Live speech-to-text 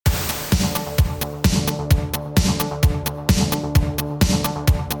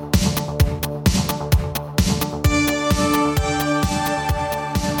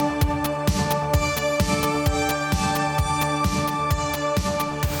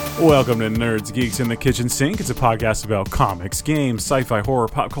Welcome to Nerds, Geeks, in the Kitchen Sink. It's a podcast about comics, games, sci-fi, horror,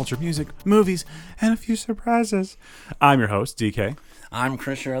 pop culture, music, movies, and a few surprises. I'm your host, DK. I'm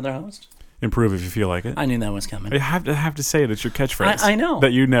Chris, your other host. Improve if you feel like it. I knew that was coming. I have to say it. It's your catchphrase. I know.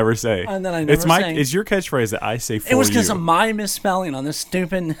 That you never say. And that I never say. It's your catchphrase that I say for you. It was because of my misspelling on this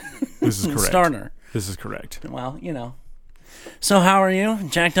stupid This is correct. starter. This is correct. Well, you know. So how are you?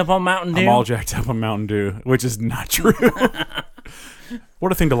 Jacked up on Mountain Dew? I'm all jacked up on Mountain Dew, which is not true.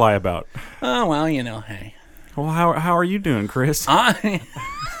 What a thing to lie about. Oh, well, you know, hey. Well, how are you doing, Chris? Well,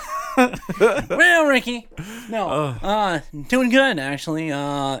 Ricky. No, doing good, actually.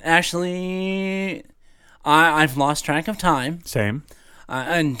 I've lost track of time. Same.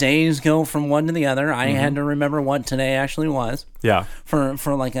 And days go from one to the other. I had to remember what today actually was. Yeah.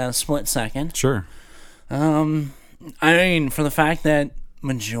 For like a split second. Sure. I mean, for the fact that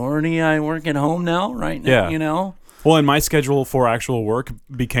majority I work at home now, right now, Yeah. you know? Well, and my schedule for actual work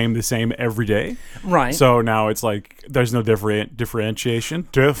became the same every day. Right. So now it's like there's no differentiation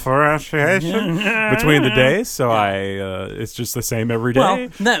between the days. So it's just the same every day.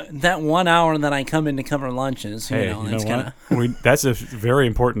 Well, that 1 hour that I come in to cover lunches, that's a very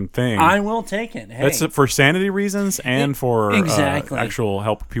important thing. I will take it. Hey. That's for sanity reasons and for exactly. actual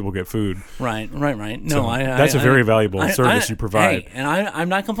help people get food. Right. No, So that's a very valuable service you provide. Hey, and I'm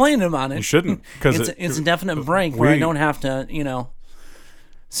not complaining about it. You shouldn't, because it's a definite break where I don't have to,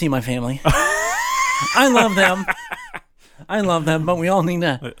 see my family. I love them, but we all need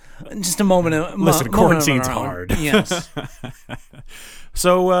just a moment of listen. Quarantine's hard. Yes.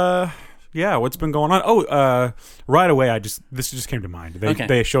 So, what's been going on? Right away, this just came to mind.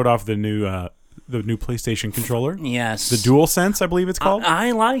 They showed off the new PlayStation controller. Yes. The DualSense, I believe it's called.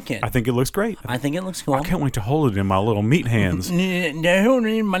 I like it. I think it looks great. I think it looks cool. I can't wait to hold it in my little meat hands. My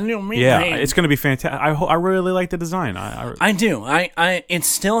little meat hands. It's going to be fantastic. I really like the design. I do. It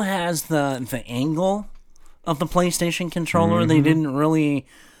still has the angle of the PlayStation controller. Mm-hmm. They didn't really...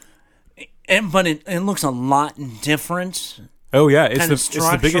 But it looks a lot different. Oh, yeah. It's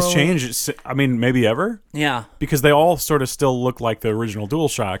the biggest change, maybe ever. Yeah. Because they all sort of still look like the original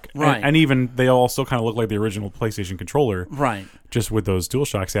DualShock. Right. And even they all still kind of look like the original PlayStation controller. Right. Just with those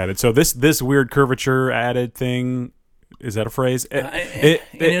DualShocks added. So this weird curvature added thing, is that a phrase? It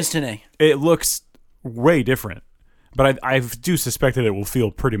is today. It looks way different. But I do suspect that it will feel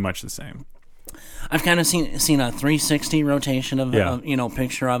pretty much the same. I've kind of seen a 360 rotation of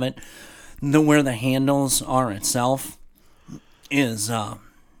picture of it. Where the handles are itself is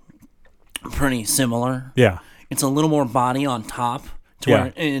pretty similar. Yeah. It's a little more body on top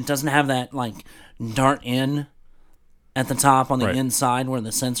where it doesn't have that like dart in at the top on the inside where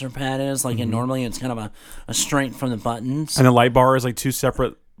the sensor pad is. Like normally it's kind of a straight from the buttons. And the light bar is like two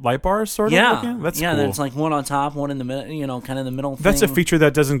separate light bars, sort of? Yeah. That's cool. There's like one on top, one in the middle, kind of the middle thing. That's a feature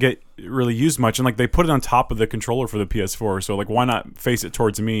that doesn't get really used much. And like they put it on top of the controller for the PS4. So like why not face it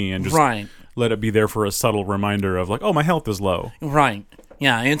towards me and just let it be there for a subtle reminder of like, oh, my health is low. Right.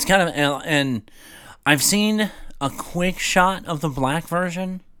 Yeah, it's kind of... And I've seen a quick shot of the black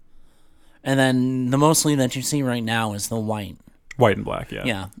version. And then the mostly that you see right now is the white. White and black, yeah.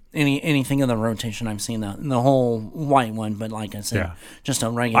 Yeah. Anything of the rotation, I've seen the whole white one, but like I said, just a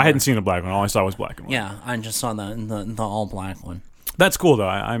regular... I hadn't seen a black one. All I saw was black and white. Yeah, I just saw the all black one. That's cool, though.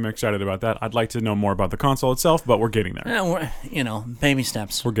 I'm excited about that. I'd like to know more about the console itself, but we're getting there. Baby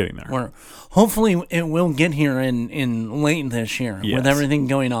steps. We're getting there. Hopefully it will get here in late this year with everything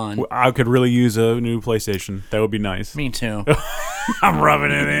going on. I could really use a new PlayStation. That would be nice. Me too. I'm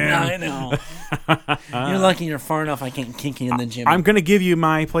rubbing it in. I know. You're lucky you're far enough I can't kick you in the gym. I'm going to give you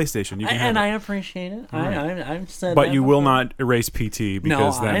my PlayStation. You can have it. I appreciate it. I've said but that you before. will not erase PT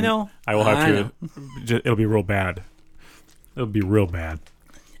because then I know. I will have to. It'll be real bad. It'll be real bad.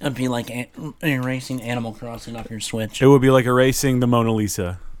 It'd be like erasing Animal Crossing off your Switch. It would be like erasing the Mona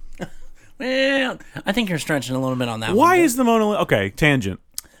Lisa. Well, I think you're stretching a little bit on that one. Why is the Mona Lisa... Okay, tangent.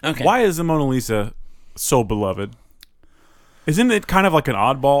 Okay. Why is the Mona Lisa so beloved? Isn't it kind of like an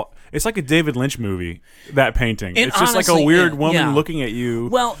oddball... It's like a David Lynch movie, that painting. It's just like a weird woman looking at you.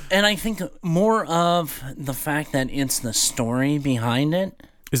 Well, and I think more of the fact that it's the story behind it.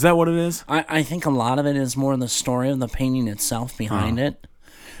 Is that what it is? I think a lot of it is more the story of the painting itself behind it.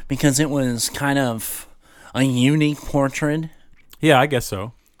 Because it was kind of a unique portrait. Yeah, I guess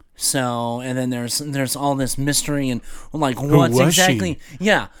so. So, and then there's all this mystery and like what's exactly... She?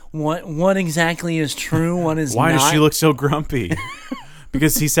 Yeah, what exactly is true, what is Why not. Does she look so grumpy?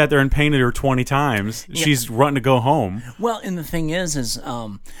 Because he sat there and painted her 20 times. Yeah. She's running to go home. Well, and the thing is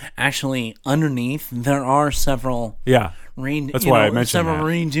actually underneath there are several That's why I mentioned several that.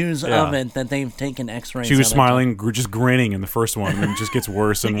 redos of it that they've taken X-rays. She was smiling, just grinning in the first one, and it just gets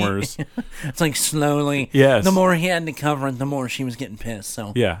worse and worse. It's like slowly. Yes. The more he had to cover it, the more she was getting pissed.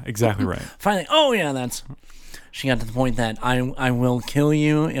 So yeah, exactly right. Finally, she got to the point that I will kill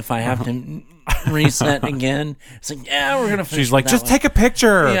you if I have to reset again. It's like, yeah, we're gonna finish. She's like, just take a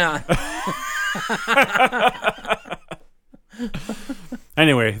picture. Yeah.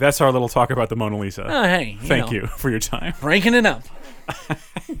 Anyway, that's our little talk about the Mona Lisa. Oh, hey. Thank you for your time. Breaking it up.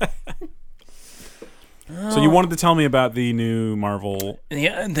 So you wanted to tell me about the new Marvel.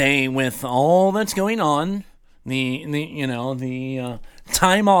 Yeah, with all that's going on, the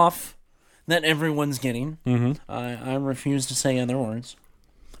time off that everyone's getting. Mm-hmm. I refuse to say other words.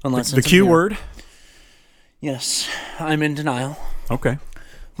 Unless the Q word? Yes, I'm in denial. Okay.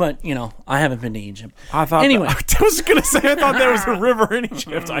 But, I haven't been to Egypt. I thought anyway. I was going to say, I thought there was a river in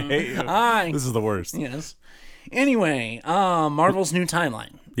Egypt. I hate you. This is the worst. Yes. Anyway, Marvel's new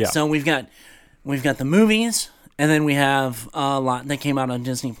timeline. Yeah. So we've got the movies, and then we have a lot that came out on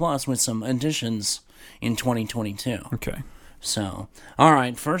Disney Plus with some additions in 2022. Okay. So, all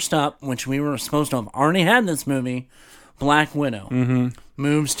right, first up, which we were supposed to have already had this movie, Black Widow,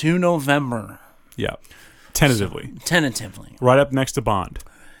 moves to November. Yeah. Tentatively. Tentatively. Right up next to Bond.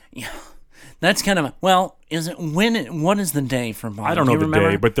 Yeah. That's kind of what is the day for Bond? I don't know the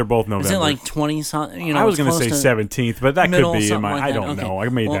day, but they're both November. Is it like 20 something? I was going to say 17th, but that could be in my I don't know. I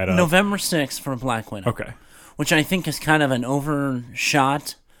made that up. November 6th for Black Widow. Okay. Which I think is kind of an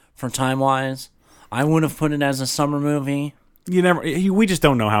overshot for time-wise. I would have put it as a summer movie. We just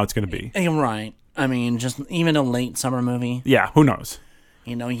don't know how it's going to be. You're right. I mean, just even a late summer movie. Yeah, who knows?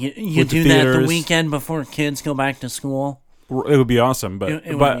 You do that the weekend before kids go back to school. It would be awesome, but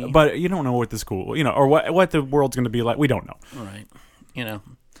you don't know what the school, or what the world's going to be like. We don't know. Right.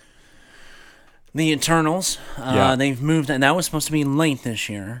 The Eternals, they've moved, and that was supposed to be late this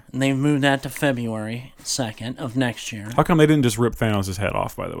year, and they've moved that to February 2nd of next year. How come they didn't just rip Thanos' head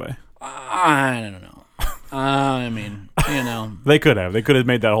off, by the way? I don't know. I mean, They could have. They could have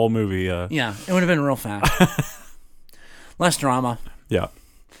made that whole movie. Yeah, it would have been real fast. Less drama. Yeah.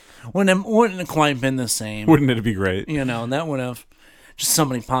 Wouldn't have quite been the same. Wouldn't it be great? That would have just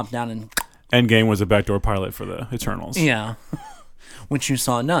somebody popped down and... Endgame was a backdoor pilot for the Eternals. Yeah. Which you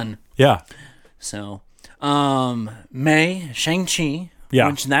saw none. Yeah. So, May, Shang-Chi. Yeah.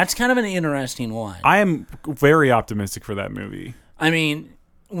 Which that's kind of an interesting one. I am very optimistic for that movie. I mean,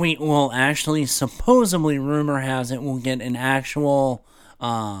 we will actually, supposedly, rumor has it, we'll get an actual,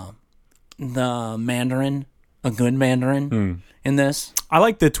 the Mandarin, a good Mandarin in this. I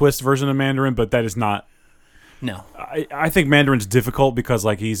like the twist version of Mandarin, but that is not... No. I think Mandarin's difficult because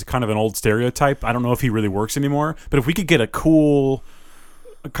he's kind of an old stereotype. I don't know if he really works anymore. But if we could get a cool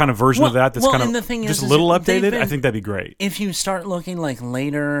kind of version of that that's kind of just a little updated, I think that'd be great. If you start looking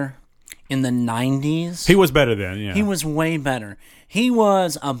later in the 90s... He was better then, yeah. He was way better. He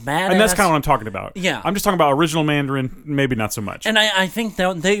was a badass... And that's kind of what I'm talking about. Yeah. I'm just talking about original Mandarin, maybe not so much. And I think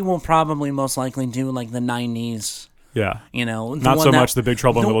that they will probably most likely do the 90s... Yeah. Not so much the Big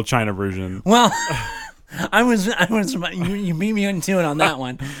Trouble in Little China version. Well, I was you beat me into it on that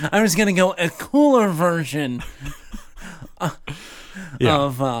one. I was going to go a cooler version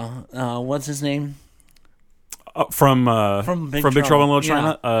of what's his name? From Big Trouble in Little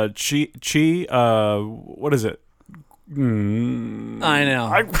China? Yeah. What is it? I know.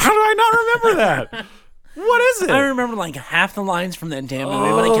 How do I not remember that? What is it? I remember half the lines from that damn movie,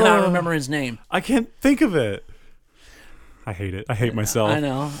 but I cannot remember his name. I can't think of it. I hate it. I hate myself. I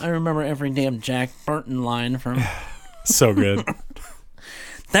know. I remember every damn Jack Burton line from... So good.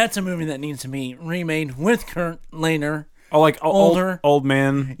 That's a movie that needs to be remade with Kurt Laner. Oh, older. Old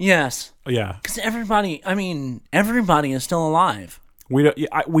man? Yes. Yeah. Because everybody is still alive.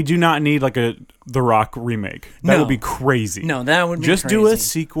 We do not need The Rock remake. That would be crazy. No, that would be just crazy. Do a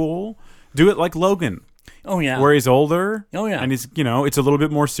sequel. Do it like Logan. Oh, yeah. Where he's older. Oh, yeah. And he's, it's a little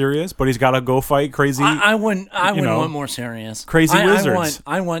bit more serious, but he's got to go fight crazy. I wouldn't want more serious. Crazy wizards.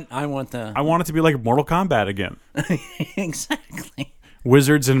 I want it to be like Mortal Kombat again. Exactly.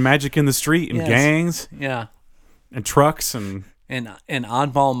 Wizards and magic in the street and gangs. Yeah. And trucks and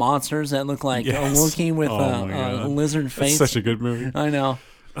oddball monsters that look like a Wookiee with a lizard face. That's such a good movie. I know.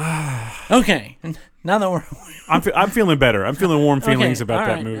 Okay. Now that we're... I'm feeling better. I'm feeling warm feelings about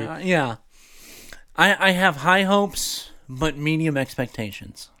that movie. Yeah. I have high hopes, but medium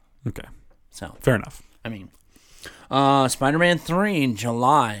expectations. Okay. So fair enough. I mean, Spider-Man 3 in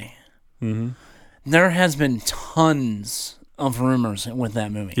July. Mm-hmm. There has been tons of rumors with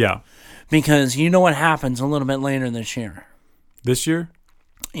that movie. Yeah. Because you know what happens a little bit later this year. This year?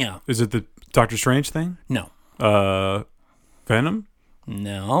 Yeah. Is it the Doctor Strange thing? No. Venom?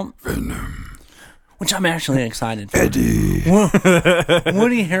 No. Venom. Which I'm actually excited for. Eddie.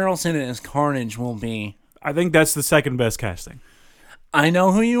 Woody Harrelson as Carnage will be. I think that's the second best casting. I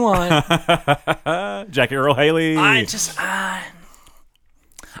know who you want. Jackie Earle Haley. I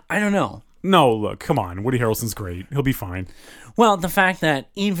don't know. No, look, come on. Woody Harrelson's great. He'll be fine. Well, the fact that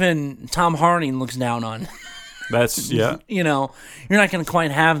even Tom Hardy looks down on. That's, yeah. You know, you're not going to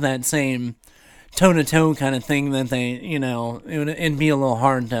quite have that same toe-to-toe kind of thing that they, you know, it'd be a little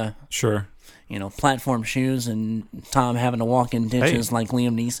hard to. Sure. You know, platform shoes and Tom having to walk in ditches like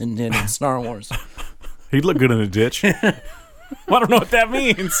Liam Neeson did in Star Wars. He'd look good in a ditch. Well, I don't know what that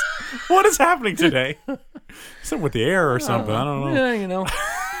means. What is happening today? Something with the air or something. I don't know. Yeah, you know.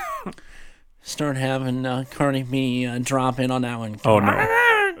 Start having Cardi B drop in on that one. Oh, no.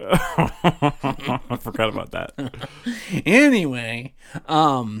 I forgot about that. Anyway,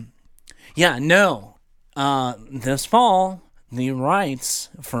 yeah, no. This fall, the rights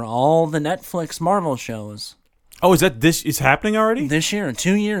for all the Netflix Marvel shows. Oh, this is happening already? This year,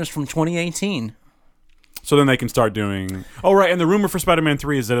 2 years from 2018. So then they can start doing... Oh, right, and the rumor for Spider-Man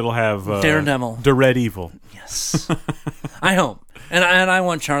 3 is that it'll have... Daredevil. The Red Evil. Yes. I hope. And I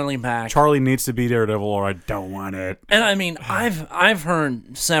want Charlie back. Charlie needs to be Daredevil or I don't want it. And I mean, I've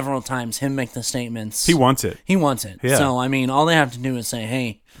heard several times him make the statements. He wants it. He wants it. Yeah. So, I mean, all they have to do is say,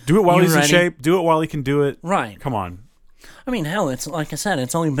 hey... Do it while he's in shape. Do it while he can do it. Right. Come on. I mean, hell, it's like I said,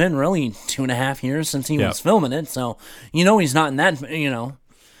 it's only been really 2.5 years since he was filming it. So, you know he's not in that, you know...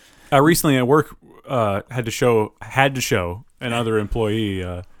 Recently at work... had to show another employee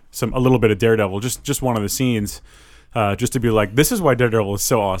a little bit of Daredevil, just one of the scenes, just to be like, this is why Daredevil is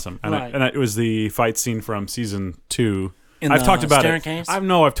so awesome. And, right. It was the fight scene from season 2. I've talked about staircase? it.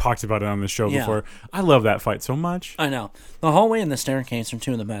 I've talked about it on this show before. I love that fight so much. I know the hallway and the staircase are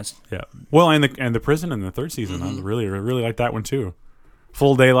two of the best. Yeah. Well, and the prison in the third season, I really like that one too.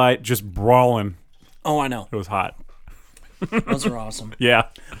 Full daylight, just brawling. Oh, I know. It was hot. Those are awesome. Yeah.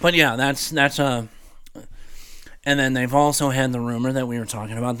 But yeah, that's a. And then they've also had the rumor that we were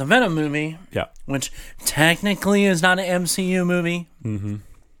talking about the Venom movie. Yeah. Which technically is not an MCU movie. Mm-hmm.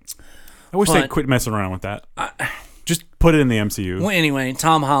 I wish they'd quit messing around with that. Just put it in the MCU. Well, anyway,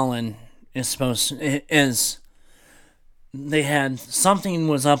 Tom Holland they had something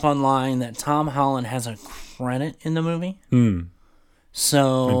was up online that Tom Holland has a credit in the movie.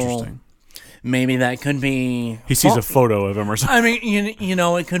 So interesting. Maybe that could be... He sees a photo of him or something. I mean, you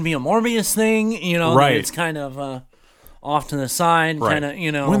know, it could be a Morbius thing. You know, right. It's kind of off to the side. Right. Kind of,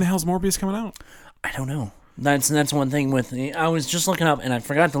 you know... When the hell's Morbius coming out? I don't know. That's one thing with... I was just looking up, and I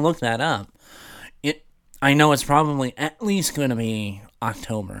forgot to look that up. I know it's probably at least going to be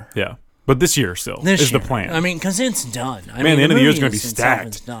October. Yeah. But this year still is the plan. I mean, because it's done. The end of the year is going to be stacked.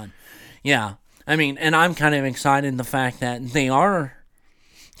 It's done. Yeah. I mean, and I'm kind of excited the fact that they are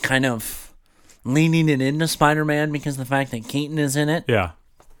kind of... leaning it into Spider-Man because of the fact that Keaton is in it. Yeah.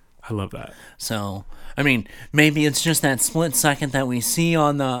 I love that. So, I mean, maybe it's just that split second that we see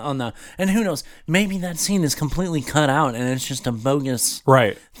on the and who knows, maybe that scene is completely cut out and it's just a bogus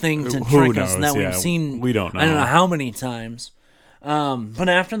thing to trick us that we've seen. We don't know. I don't know how many times. But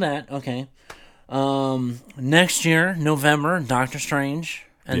after that, okay. Next year, November, Doctor Strange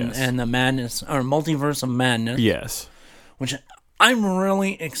and the Madness or Multiverse of Madness. Yes. Which I'm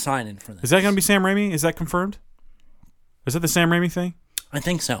really excited for this. Is that going to be Sam Raimi? Is that confirmed? Is that the Sam Raimi thing? I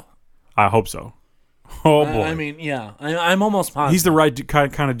think so. I hope so. Oh, boy. I mean, yeah. I'm almost positive. He's the right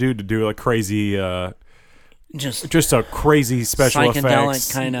kind of dude to do a crazy... just a crazy special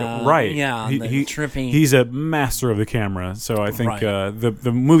effects. Kind of... Right. Yeah, he trippy... He's a master of the camera, so I think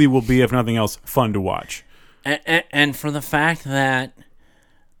the movie will be, if nothing else, fun to watch. And for the fact that...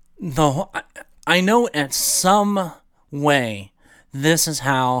 I know at some way... This is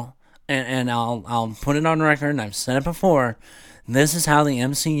how, and I'll put it on record, and I've said it before, this is how the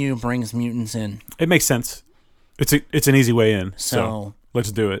MCU brings mutants in. It makes sense. It's an easy way in, so let's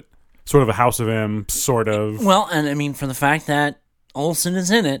do it. Sort of a House of M, sort of. Well, and I mean, for the fact that Olsen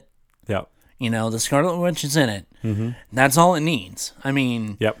is in it, yeah, you know, the Scarlet Witch is in it, that's all it needs. I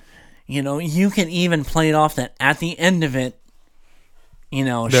mean, you know, you can even play it off that at the end of it, you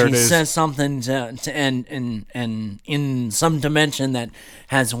know, she says something and in some dimension that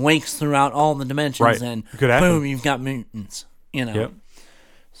has wakes throughout all the dimensions, and boom, you've got mutants. You know. Yep.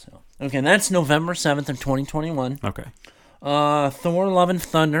 So that's November 7th of 2021. Okay. Thor: Love and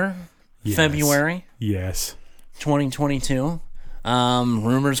Thunder, February. Yes. 2022.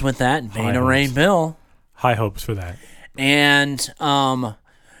 Rumors with that. Beta Ray Bill. High hopes for that. And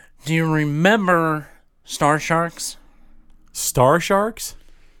do you remember Star Sharks? Star Sharks?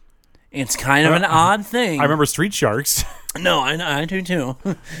 It's kind of an odd thing. I remember Street Sharks. No, I do too.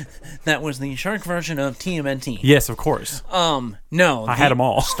 That was the shark version of TMNT. Yes, of course. No. I had them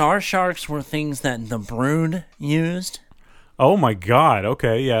all. Star sharks were things that the Brood used. Oh my God,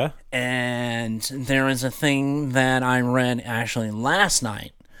 okay, yeah. And there is a thing that I read actually last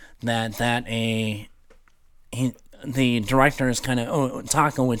night that the director is kind of,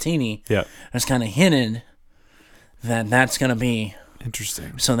 Taika Waititi, has kind of hinted that that's going to be...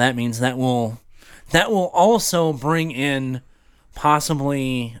 Interesting. So that means that will also bring in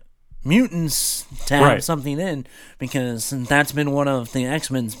possibly mutants to have something in, because that's been one of the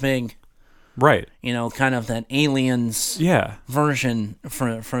X-Men's big, kind of that aliens version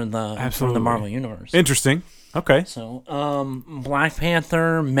for the Marvel Universe. Interesting. Okay. So Black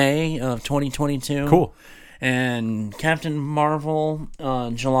Panther, May of 2022. Cool. And Captain Marvel,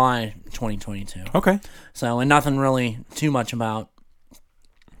 July 2022. Okay. So, and nothing really too much about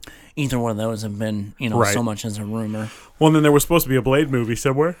either one of those have been, so much as a rumor. Well, and then there was supposed to be a Blade movie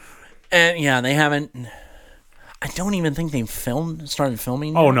somewhere. And they haven't. I don't even think they've started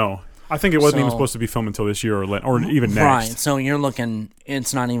filming. Oh, no. I think it wasn't even supposed to be filmed until this year or even next. Right. So you're looking,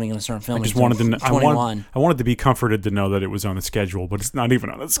 it's not even going to start filming. I just wanted to 21. I wanted to be comforted to know that it was on the schedule, but it's not even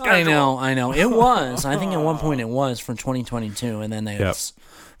on the schedule. I know. It was. I think at one point it was for 2022, and then they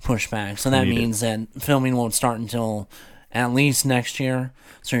pushed back. So that means that filming won't start until at least next year.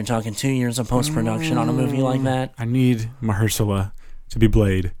 So you're talking 2 years of post-production on a movie like that. I need Mahershala to be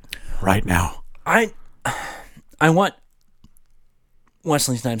Blade right now. I want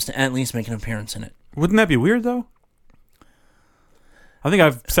Wesley Snipes to at least make an appearance in it. Wouldn't that be weird, though? I think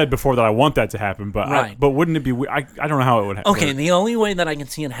I've said before that I want that to happen, but but wouldn't it be weird? I don't know how it would happen. Okay, the only way that I can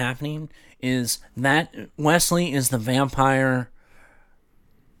see it happening is that Wesley is the vampire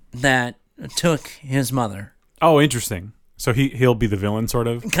that took his mother. Oh, interesting. So he'll be the villain, sort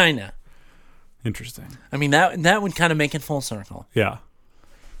of? Kinda. Interesting. I mean, that would kind of make it full circle. Yeah.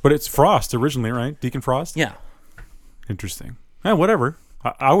 But it's Frost originally, right? Deacon Frost? Yeah. Interesting. Whatever.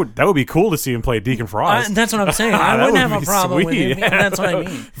 I would. That would be cool to see him play Deacon Frost. That's what I'm saying. I wouldn't have a problem with him. That's what I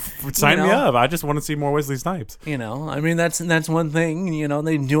mean. Sign me up. I just want to see more Wesley Snipes. I mean, that's one thing.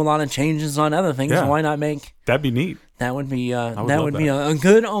 They do a lot of changes on other things. Yeah. Why not make? That'd be neat. That would be. That would be a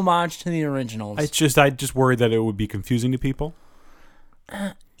good homage to the originals. I just worried that it would be confusing to people.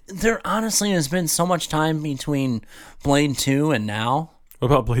 There honestly has been so much time between Blade 2 and now. What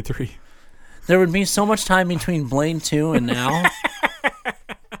about Blade 3? There would be so much time between Blade 2 and now.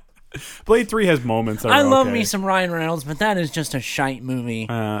 Blade 3 has moments. I love me some Ryan Reynolds, but that is just a shite movie.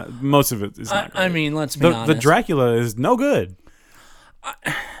 Most of it is not great. I mean, let's be honest. The Dracula is no good.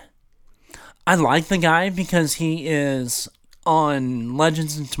 I like the guy because he is on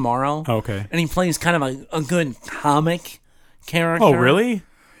Legends of Tomorrow. Okay. And he plays kind of a good comic character. Oh, really?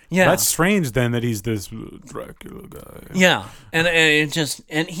 Yeah. That's strange then that he's this Dracula guy. Yeah.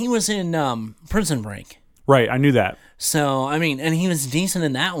 And he was in Prison Break. Right, I knew that. So, I mean, and he was decent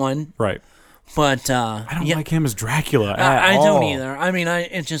in that one. Right. But I don't like him as Dracula I don't either. I mean,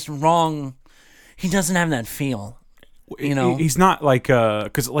 it's just wrong. He doesn't have that feel. He's not like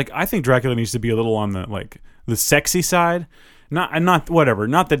because I think Dracula needs to be a little on the sexy side. Not whatever.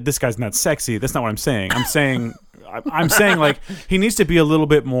 Not that this guy's not sexy. That's not what I'm saying. I'm saying like he needs to be a little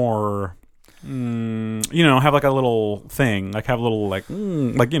bit more. Have like a little thing, like have a little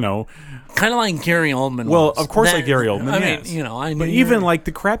kind of like Gary Oldman. Well, of course, like Gary Oldman. I mean, but even like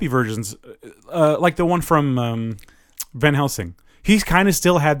the crappy versions, like the one from Van Helsing, he's kind of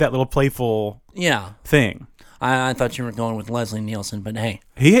still had that little playful thing. I thought you were going with Leslie Nielsen, but hey,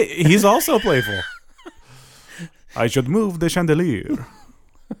 he's also playful. I should move the chandelier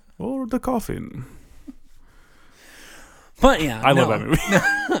or the coffin. But yeah, I love that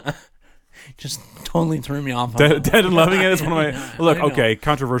movie. Just totally threw me off. Dead and Loving It is one of my... Look, okay,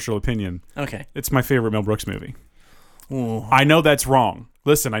 controversial opinion. Okay. It's my favorite Mel Brooks movie. Ooh. I know that's wrong.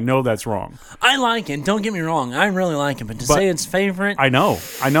 Listen, I know that's wrong. I like it. Don't get me wrong. I really like it. But say it's favorite... I know.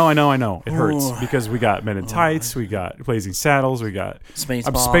 It hurts. Because we got Men in Tights, we got Blazing Saddles, we got...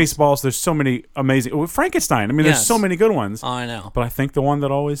 Spaceballs. There's so many amazing... Frankenstein. I mean, there's so many good ones. I know. But I think the one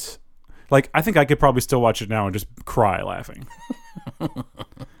that always... I think I could probably still watch it now and just cry laughing.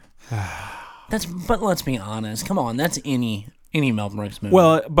 But let's be honest. Come on, that's any Mel Brooks movie.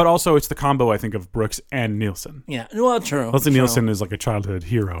 Well, but also it's the combo I think of Brooks and Nielsen. Yeah, well, true. Leslie Nielsen is like a childhood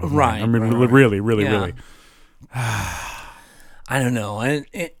hero, right? I mean, right. really. I don't know.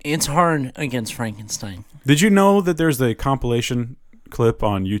 It's hard against Frankenstein. Did you know that there's a compilation clip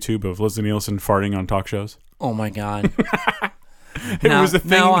on YouTube of Leslie Nielsen farting on talk shows? Oh my god. It was the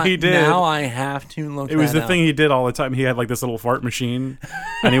thing he did. Now I have to look. It was the up. thing he did all the time. He had like this little fart machine,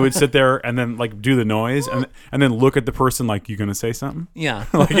 and he would sit there and then like do the noise, and then look at the person like, "You gonna say something?" Yeah.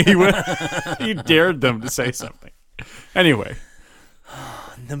 Like he dared them to say something. Anyway,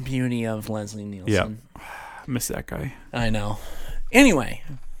 The beauty of Leslie Nielsen. yeah, miss that guy. I know. Anyway,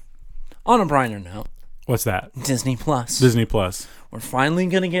 on a brighter note, What's that? Disney Plus. Disney Plus. We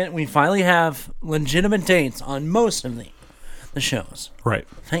finally have legitimate dates on most of the shows. Right.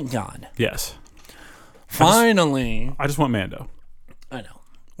 Thank God. Yes. Finally. I just want Mando. I know.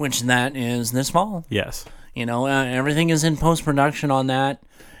 Which that is this fall. Yes. You know, everything is in post-production on that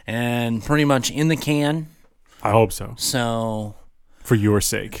and pretty much in the can. I hope so. So... For your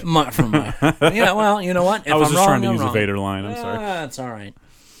sake. Yeah, well, you know what? If I was I'm just wrong, trying to I'm use wrong. a Vader line. I'm sorry. That's all right.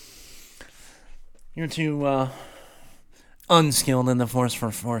 You're too unskilled in the Force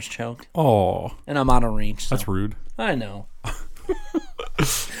for Force choke. Oh, And I'm out of reach. So. that's rude. I know.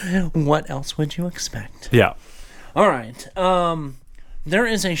 What else would you expect? Yeah. All right. There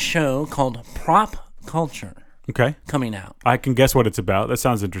is a show called Prop Culture Okay. coming out. I can guess what it's about. That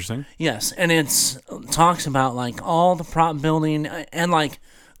sounds interesting. Yes, and it's talks about like all the prop building and like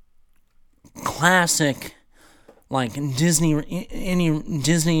classic like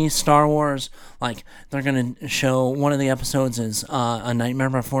Disney Star Wars. Like they're gonna show one of the episodes is A Nightmare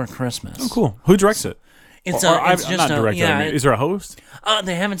Before Christmas. Oh, cool. Who directs it? It's It's just not directed. yeah. I mean, is there a host?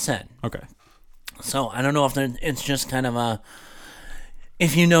 They haven't said. Okay. So I don't know if it's just kind of a,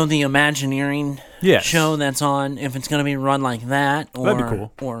 if you know the Imagineering Yes. show that's on, if it's going to be run like that, or That'd be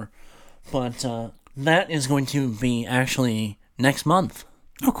cool. But that is going to be actually next month.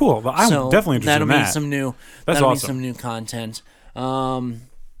 Oh, cool. Well, I'm So definitely interested in that. That'll be awesome. some new content.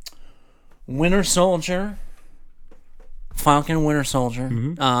 Winter Soldier, Falcon Winter Soldier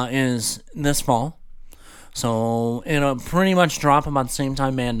Mm-hmm. is this fall. So it'll pretty much drop about the same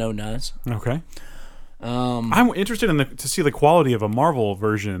time Mando does. Okay. I'm interested to see the quality of a Marvel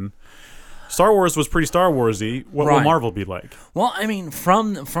version. Star Wars was pretty Star Warsy. What will Right. Marvel be like? Well, I mean,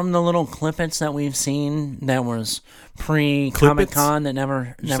 from the little clippets that we've seen, that was pre-Comic-Con that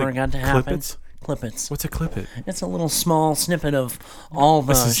never say got to happen. clippets? Clippets. What's a clippet? It's a little small snippet of all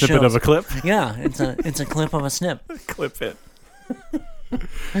the It's a snippet shows. of a clip? Yeah, it's a clip of a snip. Clip it.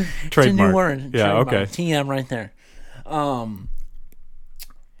 It's Trademark. a new word. Yeah, Trademark. okay. TM right there.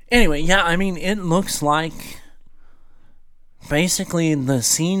 Anyway, yeah, I mean, it looks like basically the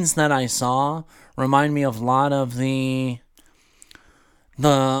scenes that I saw remind me of a lot of the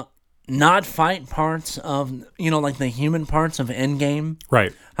not fight parts of, like the human parts of Endgame.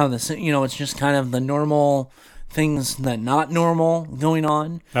 Right. How it's just kind of the normal things that not normal going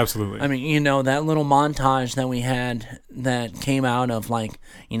on. Absolutely. I mean, that little montage that we had that came out of like,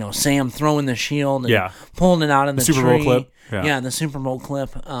 Sam throwing the shield and Yeah. pulling it out of the Super Bowl tree. clip. Yeah. The Super Bowl clip.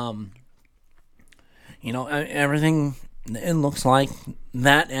 Everything, it looks like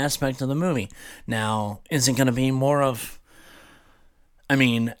that aspect of the movie. Now, is it going to be more of, I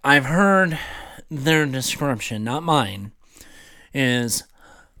mean, I've heard their description, not mine, is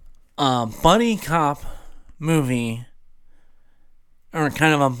a buddy cop movie, or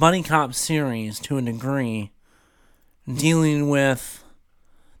kind of a buddy cop series to a degree, dealing with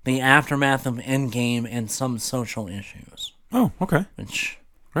the aftermath of Endgame and some social issues. Oh, okay. Which,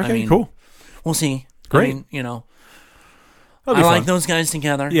 Okay, cool. We'll see. Great. I mean, That'll I be like fun. those guys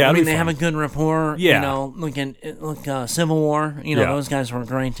together. Yeah, I it'll mean, be they fun. have a good rapport. Yeah. Look, Civil War. Yeah. Those guys were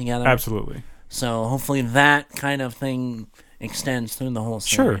great together. Absolutely. So hopefully that kind of thing extends through the whole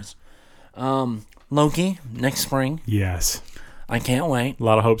series. Sure. Loki next spring. Yes. I can't wait. A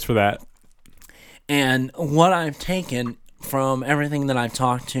lot of hopes for that. And what I've taken from everything that I've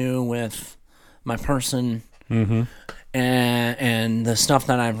talked to with my person and the stuff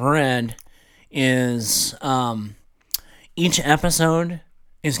that I've read is each episode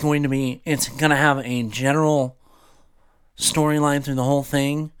is going to have a general storyline through the whole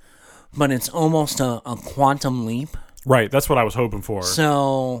thing, but it's almost a quantum leap. Right. That's what I was hoping for.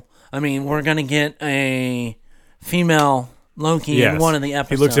 So, I mean, we're going to get a female Loki Yes. in one of the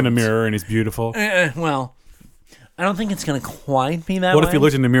episodes. He looks in a mirror and he's beautiful. Well, I don't think it's going to quite be that What way. if he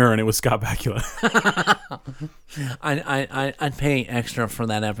looked in the mirror and it was Scott Bakula? I'd pay extra for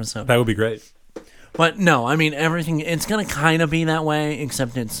that episode. That would be great. But no, I mean, everything, it's going to kind of be that way,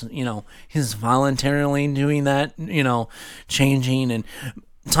 except it's, he's voluntarily doing that, changing. And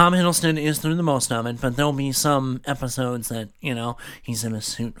Tom Hiddleston is through the most of it, but there'll be some episodes that, he's in a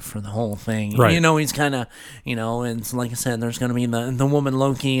suit for the whole thing. Right. He's kind of, and like I said, there's going to be the woman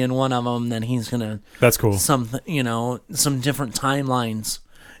Loki in one of them that he's going to, That's cool. some different timelines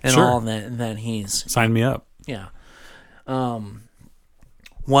and Sure. all that he's, Sign me up. yeah.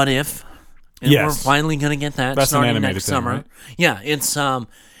 What If. And Yes. we're finally going to get that That's an starting animated next thing, summer. right? Yeah, it's and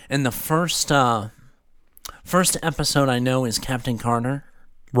the first episode I know is Captain Carter.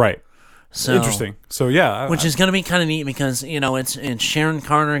 Right. So Interesting. So yeah, which is going to be kind of neat because it's Sharon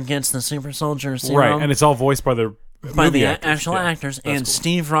Carter against the super soldier serum. right, and it's all voiced by the actual Yeah, actors, that's and cool.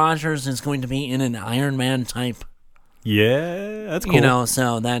 Steve Rogers is going to be in an Iron Man type. Yeah, that's cool.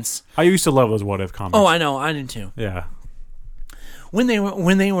 So that's. I used to love those What If comics. Oh, I know, I did too. Yeah, When they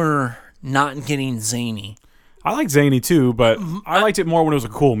were not getting zany. I like Zany too, but I liked it more when it was a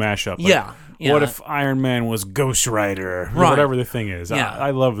cool mashup. Like, Yeah. What if Iron Man was Ghost Rider? Right. Whatever the thing is. Yeah.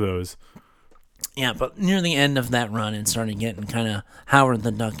 I love those. Yeah, but near the end of that run, it started getting kind of Howard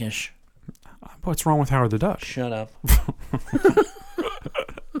the Duckish. What's wrong with Howard the Duck? Shut up.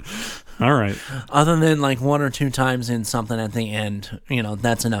 All right. Other than like one or two times in something at the end,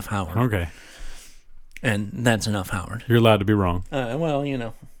 that's enough Howard. Okay. And that's enough Howard. You're allowed to be wrong. Well,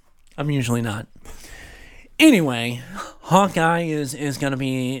 I'm usually not. Anyway, Hawkeye is going to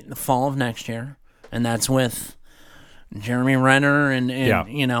be the fall of next year, and that's with Jeremy Renner and Yeah.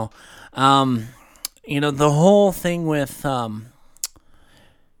 The whole thing with I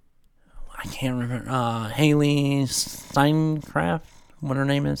can't remember Haley Steinkraft, what her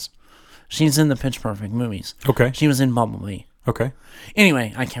name is. She's in the Pitch Perfect movies. Okay. She was in Bumblebee. Okay.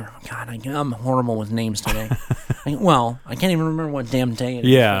 Anyway, I can't remember. God, I'm horrible with names today. I can't even remember what damn day it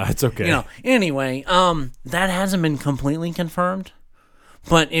is. Yeah, it's okay. Anyway, that hasn't been completely confirmed,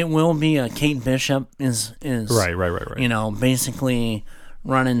 but it will be a Kate Bishop is Right. Basically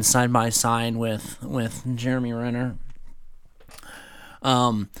running side by side with Jeremy Renner.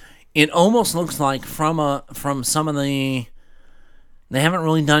 It almost looks like from some of the, they haven't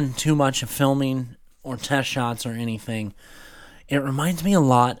really done too much of filming or test shots or anything. It reminds me a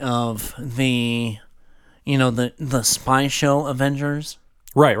lot of the spy show Avengers.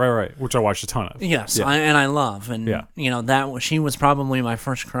 Right. Which I watched a ton of. Yes, Yeah. I love, and Yeah. she was probably my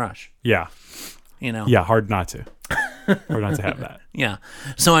first crush. Yeah. Yeah, hard not to. Hard not to have that. Yeah.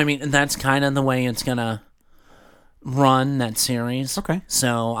 So I mean, that's kind of the way it's gonna run, that series. Okay.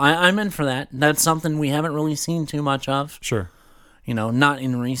 So I'm in for that. That's something we haven't really seen too much of. Sure. Not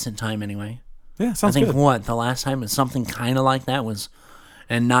in recent time anyway. Yeah, I sounds think good. the last time it's something kind of like that was,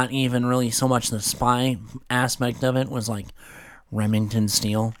 and not even really so much the spy aspect of it, was like Remington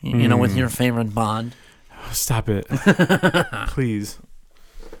Steele, with your favorite Bond. Stop it. Please.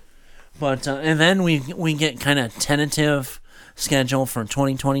 But and then we get kind of tentative schedule for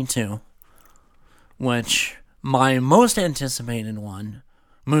 2022, which my most anticipated one,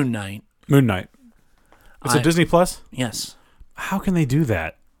 Moon Knight. Moon Knight. It's a Disney Plus? Yes. How can they do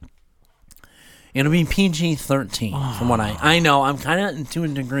that? It'll be PG-13 from what I know. I'm kind of to a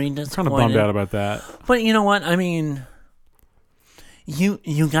degree disappointed. Kind of bummed out about that. But you know what? I mean,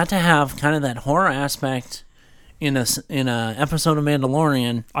 you got to have kind of that horror aspect in a episode of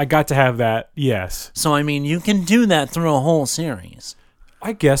Mandalorian. I got to have that, yes. So I mean, you can do that through a whole series.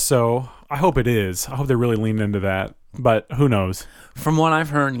 I guess so. I hope it is. I hope they really lean into that. But who knows? From what I've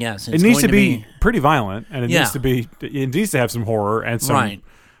heard, yes, It needs to be pretty violent, and it Yeah. needs to have some horror and some right.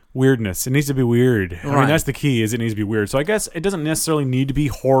 weirdness. It needs to be weird. I mean, Right. that's the key. Is it needs to be weird. So I guess it doesn't necessarily need to be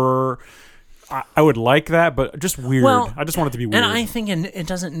horror. I would like that, but just weird. Well, I just want it to be weird. And I think it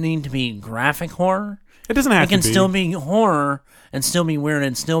doesn't need to be graphic horror. It doesn't have It can to be. still be horror and still be weird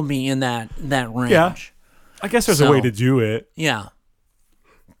and still be in that range. Yeah. I guess there's a way to do it. Yeah.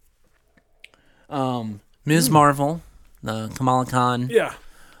 Ms. Marvel, the Kamala Khan. Yeah.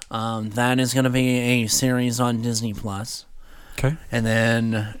 That is going to be a series on Disney Plus, Okay. and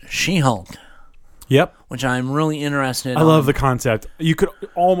then She-Hulk, Yep. which I'm really interested. I love the concept. You could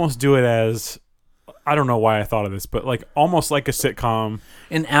almost do it as, I don't know why I thought of this, but like almost like a sitcom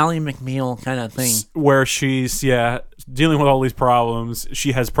an Ally McBeal kind of thing. where she's dealing with all these problems.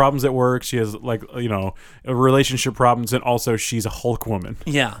 She has problems at work. She has relationship problems, and also she's a Hulk woman.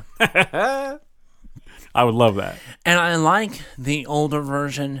 Yeah, I would love that. and I like the older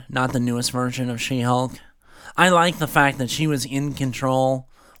version, not the newest version of She-Hulk. I like the fact that she was in control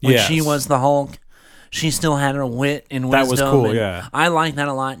when Yes. she was the Hulk. She still had her wit and wisdom. That was cool, and yeah. I like that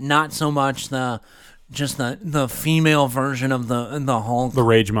a lot. Not so much the female version of the Hulk, The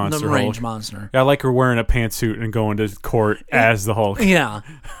Rage Monster. the Hulk. Rage Monster. Yeah, I like her wearing a pantsuit and going to court as the Hulk Yeah.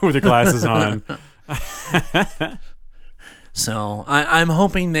 with her glasses on. So I'm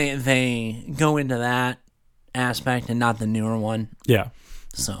hoping they go into that aspect and not the newer one. Yeah,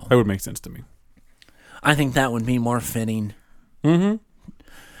 So that would make sense to me. I think that would be more fitting. Mm-hmm.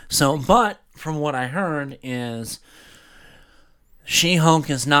 So, but from what I heard is She-Hulk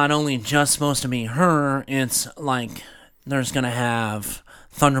is not only just supposed to be her, it's like there's going to have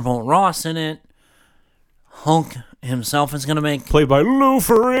Thunderbolt Ross in it. Hulk himself is going to make... Played by Lou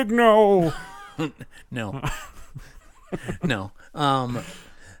Ferrigno. No. No.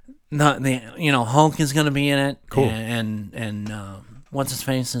 Hulk is going to be in it. Cool. And what's his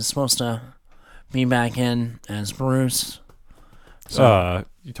face is supposed to be back in as Bruce. So.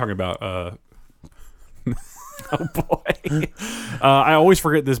 You talking about? Oh boy, I always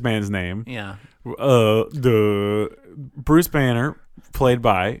forget this man's name. Yeah. The Bruce Banner, played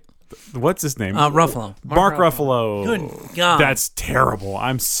by what's his name? Ruffalo. Mark Ruffalo. Good God. That's terrible.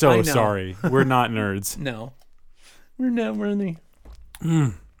 I'm so sorry. We're not nerds. No. We're not worthy.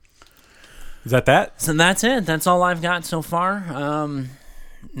 Is that? So that's it. That's all I've got so far.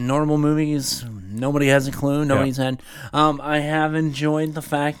 Normal movies. Nobody has a clue. Nobody's had. I have enjoyed the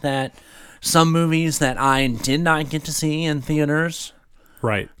fact that some movies that I did not get to see in theaters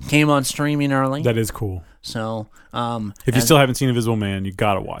came on streaming early. That is cool. So, if you still haven't seen Invisible Man, you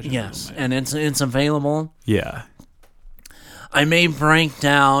gotta watch it. Yes, and it's available. Yeah. I may break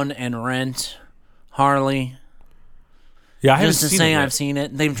down and rent Harley. Yeah, I haven't just to seen say it yet. I've seen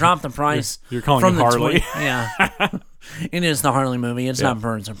it. They've dropped the price. You're calling from it Harley. Yeah, it is the Harley movie. It's not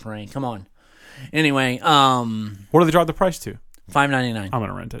Birds of Prey. Come on. Anyway, what do they drop the price to? $5.99. I'm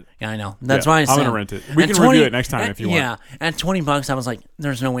gonna rent it. Yeah, I know. That's why I said I'm gonna rent it. We can review it next time if you want. Yeah, at $20, I was like,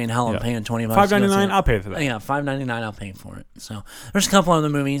 "There's no way in hell I'm paying $20." $5.99, I'll pay for that. Yeah, $5.99, I'll pay for it. So there's a couple other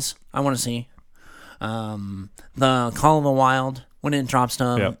movies I want to see. The Call of the Wild, when it drops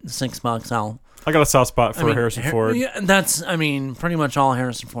to $6, I got a soft spot for Harrison Ford. Yeah, that's pretty much all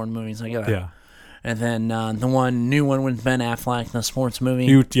Harrison Ford movies I got. Yeah. And then the new one with Ben Affleck, the sports movie.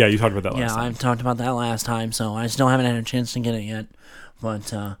 You talked about that last time. Yeah, I've talked about that last time, so I still haven't had a chance to get it yet.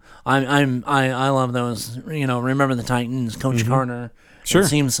 But I love those. Remember the Titans, Coach Carter. Sure. It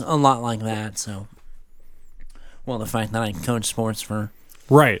seems a lot like that. So, well, the fact that I coach sports for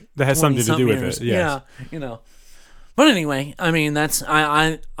that has something to do with years. it. Yes. Yeah, But anyway, that's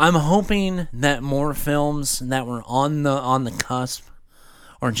I'm hoping that more films that were on the cusp,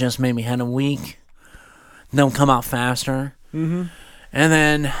 or just maybe had a week, they'll come out faster. Mm-hmm. And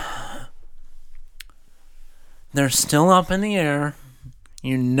then they're still up in the air.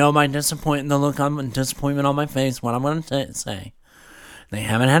 My disappointment on my face, what I'm going to say. They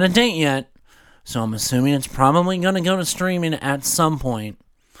haven't had a date yet, so I'm assuming it's probably going to go to streaming at some point.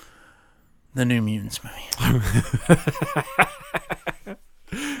 The New Mutants movie.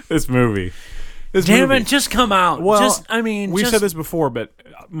 This movie. Damn it, just come out. Well, we've said this before, but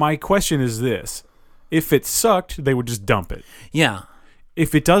my question is this. If it sucked, they would just dump it. Yeah.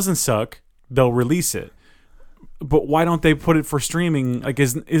 If it doesn't suck, they'll release it. But why don't they put it for streaming? Like,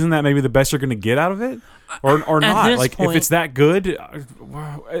 isn't that maybe the best you're going to get out of it, or not? Like, if it's that good,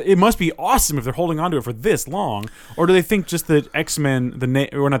 it must be awesome if they're holding on to it for this long. Or do they think just the X-Men,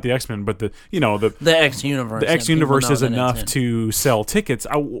 or not the X-Men, but the X universe, is enough to sell tickets?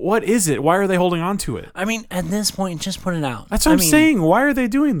 What is it? Why are they holding on to it? At this point, just put it out. That's what I'm saying. Why are they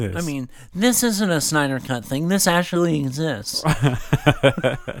doing this? This isn't a Snyder Cut thing. This actually exists.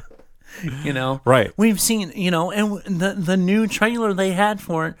 Right. We've seen, and the new trailer they had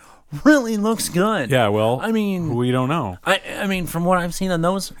for it really looks good. Yeah, well, we don't know. From what I've seen on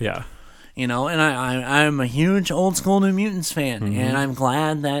those, yeah, and I'm a huge old school New Mutants fan, and I'm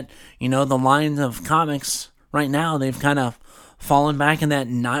glad that the lines of comics right now, they've kind of fallen back in that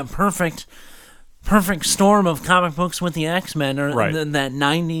not perfect storm of comic books with the X-Men, or that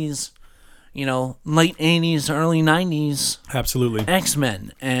 90s. Late 80s, early 90s. Absolutely.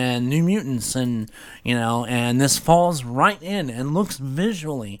 X-Men and New Mutants, and this falls right in and looks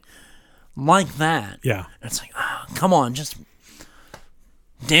visually like that. Yeah. It's like, come on, just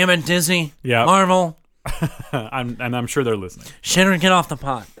damn it, Disney. Yeah. Marvel. I'm sure they're listening. Shitter, get off the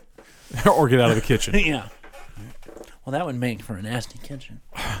pot. Or get out of the kitchen. Yeah. Well, that would make for a nasty kitchen.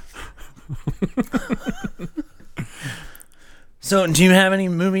 So, do you have any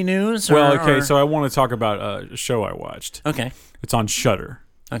movie news? So I want to talk about a show I watched. Okay. It's on Shudder.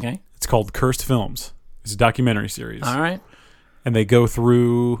 Okay. It's called Cursed Films. It's a documentary series. All right. And they go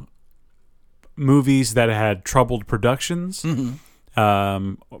through movies that had troubled productions,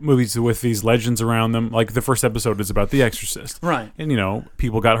 movies with these legends around them. Like the first episode is about The Exorcist. Right. And,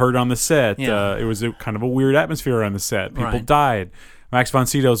 people got hurt on the set. Yeah. It was kind of a weird atmosphere on the set. People Right. died. Max von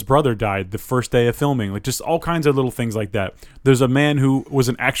Sydow's brother died the first day of filming. Like, just all kinds of little things like that. There's a man who was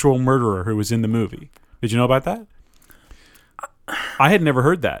an actual murderer who was in the movie. Did you know about that? I had never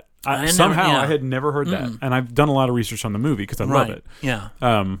heard that. I had never heard that. And I've done a lot of research on the movie because I love it. Yeah.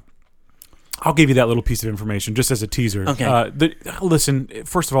 I'll give you that little piece of information just as a teaser. Okay. Listen,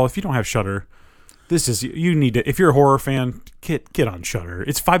 first of all, if you don't have Shudder, this is, you need to, if you're a horror fan, get on Shudder.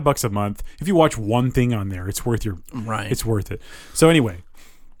 It's $5 a month. If you watch one thing on there, it's worth it's worth it. So anyway,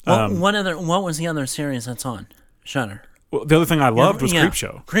 what was the other series that's on Shudder? Well, the other thing I loved was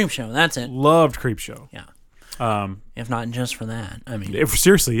Creepshow. Creepshow, that's it. Loved Creepshow. Yeah. If not just for that, I mean,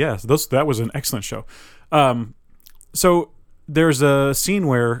 seriously, yes, that was an excellent show. So there's a scene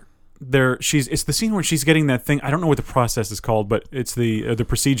where it's the scene where she's getting that thing. I don't know what the process is called, but it's the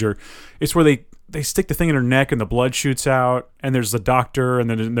procedure. It's where they stick the thing in her neck and the blood shoots out, and there's a doctor, and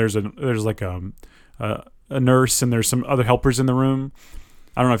then there's like a nurse, and there's some other helpers in the room.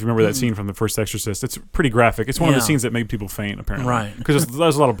 I don't know if you remember that scene from the first Exorcist. It's pretty graphic. It's one of the scenes that made people faint, apparently, right? Because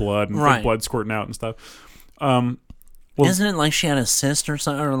there's a lot of blood and blood squirting out and stuff. Well, isn't it like she had a cyst or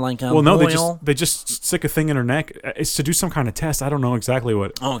something, or like a boil? They just stick a thing in her neck. It's to do some kind of test. I don't know exactly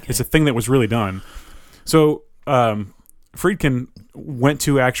what. Oh, okay. It's a thing that was really done. So Friedkin went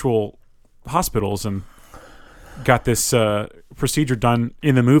to actual hospitals and got this procedure done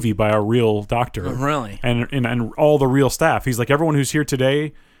in the movie by a real doctor. Oh, really? And all the real staff. He's like, everyone who's here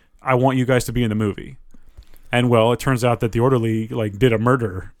today, I want you guys to be in the movie. And well, it turns out that the orderly did a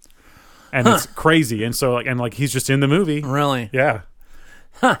murder. And it's crazy, and so he's just in the movie. Really? Yeah.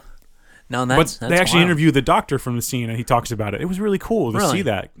 Huh. No, that's they actually wild. interviewed the doctor from the scene, and he talks about it. It was really cool to see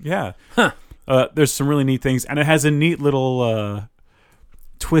that. Yeah. Huh. There's some really neat things, and it has a neat little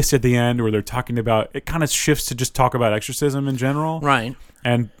twist at the end where they're talking about. It kind of shifts to just talk about exorcism in general, right?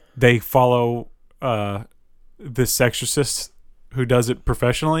 And they follow this exorcist who does it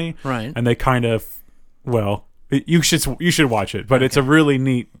professionally, right? And they kind of, you should watch it, but it's a really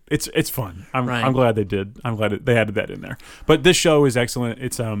neat. It's fun. I'm glad they did. I'm glad they added that in there. But this show is excellent.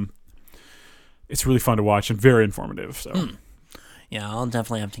 It's really fun to watch and very informative. So, yeah, I'll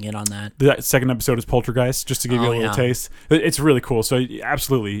definitely have to get on that. The second episode is Poltergeist, just to give you a little taste. It's really cool. So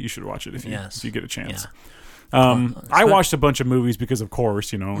absolutely, you should watch it if you get a chance. Yeah. I watched a bunch of movies because, of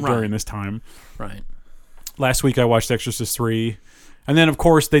course, during this time. Right. Last week I watched Exorcist 3. And then, of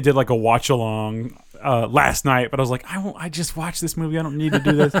course, they did a watch along last night. But I was like, I just watched this movie. I don't need to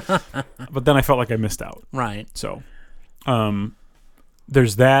do this. But then I felt like I missed out. Right. So,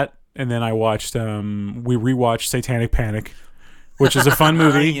 there's that. And then I watched. We rewatched Satanic Panic, which is a fun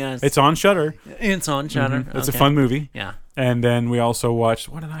movie. Yes. It's on Shudder. It's on Shudder. It's a fun movie. Yeah. And then we also watched.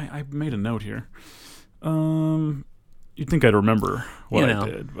 What did I made a note here. You'd think I'd remember what I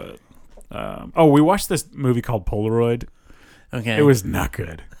did, but we watched this movie called Polaroid. Okay. It was not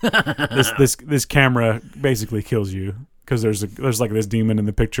good. This camera basically kills you because there's this demon in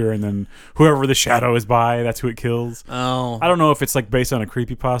the picture, and then whoever the shadow is by, that's who it kills. Oh. I don't know if it's based on a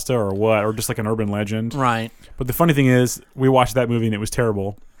creepypasta or what, or just an urban legend. Right. But the funny thing is, we watched that movie and it was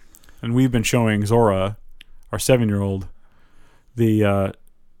terrible, and we've been showing Zora, our 7-year-old, the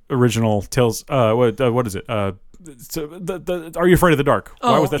original Tales. What is it? Are You Afraid of the Dark?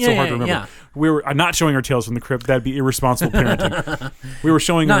 Why was that so hard to remember? Yeah. We were not showing her Tales from the Crypt. That'd be irresponsible parenting. We were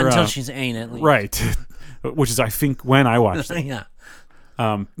showing not her until she's 8 at least. right, which is I think when I watched it. Yeah.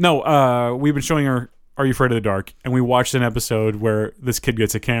 We've been showing her Are You Afraid of the Dark, and we watched an episode where this kid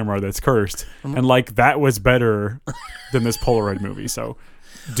gets a camera that's cursed, and that was better than this Polaroid movie. So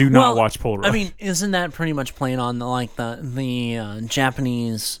do not watch Polaroid. I mean, isn't that pretty much playing on the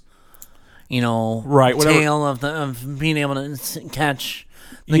Japanese? Right, tale of being able to catch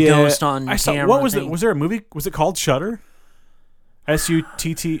the ghost on camera. What was it? Was there a movie? Was it called Shudder?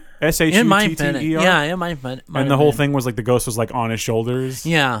 S-H-U-T-T-E-R? It might have been. Yeah, it might have been. And the whole thing was the ghost was on his shoulders.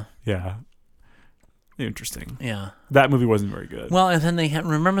 Yeah. Yeah. Interesting. Yeah. That movie wasn't very good. Well, and then they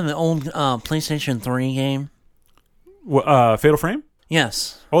remember the old PlayStation 3 game? Fatal Frame?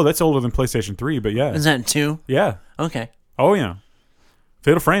 Yes. Oh, that's older than PlayStation 3, but yeah. Is that 2? Yeah. Okay. Oh, yeah.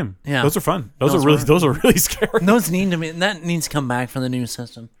 Fatal Frame. Yeah. Those are fun. Those are really scary. Those need to be. That needs to come back for the new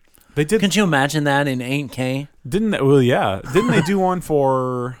system. They did. Could you imagine that in 8K? Didn't they? Well, yeah. Didn't they do one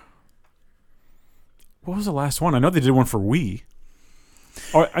for? What was the last one? I know they did one for Wii.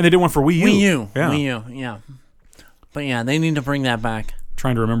 Oh, and they did one for Wii U. Wii U. Yeah. Wii U. Yeah. But yeah, they need to bring that back.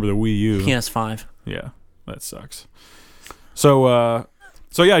 Trying to remember the Wii U. PS5. Yeah, that sucks. So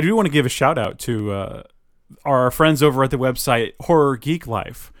yeah, I do want to give a shout out to our friends over at the website Horror Geek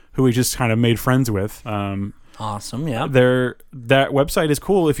Life, who we just kind of made friends with. Awesome, yeah. That website is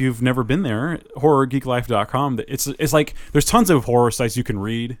cool if you've never been there. HorrorGeekLife.com. It's there's tons of horror sites you can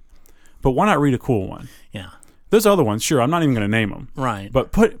read, but why not read a cool one? Yeah. There's other ones, sure. I'm not even going to name them. Right.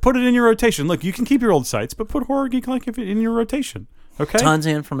 But put it in your rotation. Look, you can keep your old sites, but put Horror Geek Life in your rotation. Okay. Tons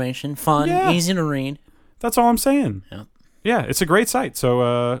of information, fun, easy to read. That's all I'm saying. Yeah. Yeah, it's a great site.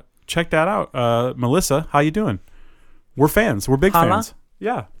 So check that out. Melissa, how you doing? We're fans. We're big fans.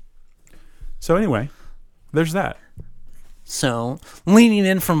 Yeah. So anyway, there's that. So, leading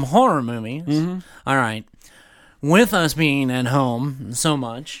in from horror movies, all right, with us being at home so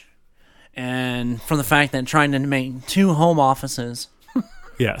much, and for the fact that trying to make 2 home offices,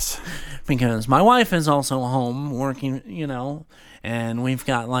 Yes. because my wife is also home working, and we've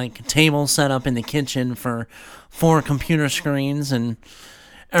got like tables set up in the kitchen for 4 computer screens and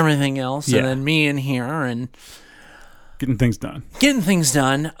everything else, Yeah. and then me in here and Getting things done.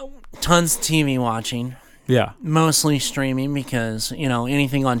 tons of TV watching. Yeah. Mostly streaming because,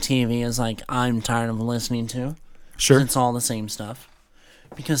 anything on TV is like I'm tired of listening to. Sure. It's all the same stuff.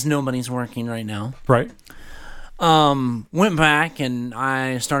 Because nobody's working right now. Right. Went back and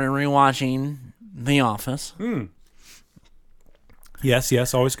I started rewatching The Office.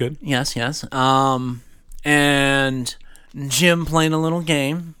 Yes, always good. Yes. And Jim played a little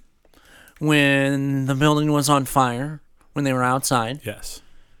game when the building was on fire, when they were outside. Yes.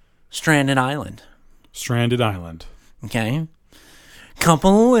 Stranded Island. Stranded Island. Okay.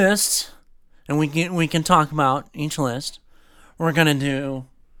 Couple of lists, and we can talk about each list. We're gonna do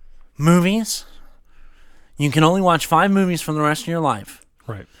movies. You can only watch 5 movies for the rest of your life.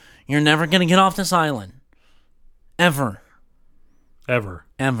 Right. You're never gonna get off this island. Ever. Ever.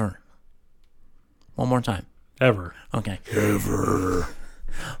 One more time. Ever. Okay. Ever.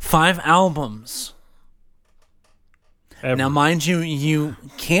 5 albums. Ever. Now, mind you, you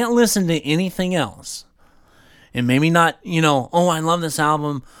can't listen to anything else. And maybe not, I love this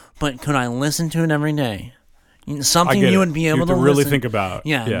album, but could I listen to it every day? Something you would be able to really listen. think about.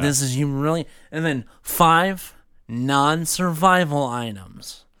 Yeah, this is you really. And then 5 non-survival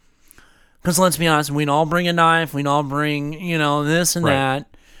items. Because let's be honest, we'd all bring a knife, we'd all bring, this and Right.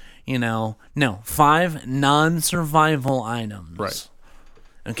 that. No, 5 non-survival items. Right.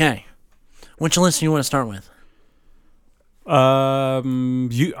 Okay. Which list do you want to start with?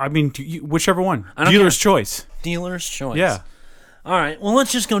 Whichever one. don't Dealer's care. choice. Dealer's choice. Yeah. All right. Well,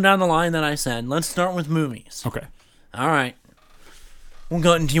 let's just go down the line that I said. Let's start with movies. Okay. All right. We'll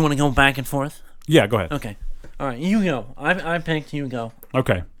go. Do you want to go back and forth? Yeah, go ahead. Okay. All right. You go. I picked. You go.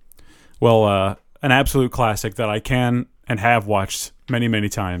 Okay. Well, an absolute classic that I can and have watched many, many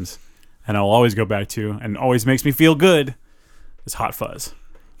times, and I'll always go back to, and always makes me feel good, is Hot Fuzz.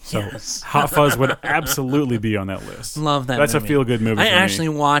 So Yes. Hot Fuzz would absolutely be on that list. Love that. That's movie. a feel-good movie. I for actually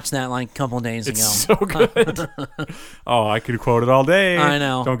me. watched that like a couple days It's ago. so good. Oh, I could quote it all day. I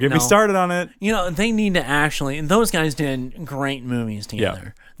know. Don't get me No. started on it. They need to actually. Those guys did great movies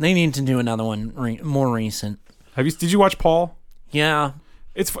together. They need to do another one more recent. Did you watch Paul? Yeah.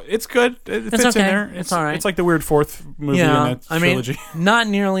 It's good. It fits okay. in there. It's all right. It's like the weird 4th movie in that trilogy. Not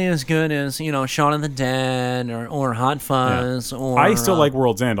nearly as good as Shaun of the Dead or Hot Fuzz. Or I still like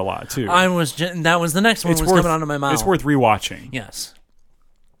World's End a lot too. that was the next one coming out of my mouth. It's worth rewatching. Yes.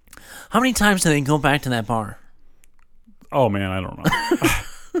 How many times do they go back to that bar? Oh man, I don't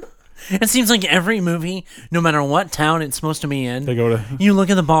know. It seems like every movie, no matter what town it's supposed to be in, They go to you look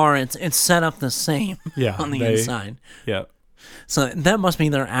at the bar, it's set up the same on the inside. Yeah. So that must be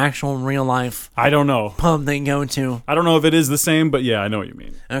their actual real life I don't know. pub they go to. I don't know if it is the same, but yeah, I know what you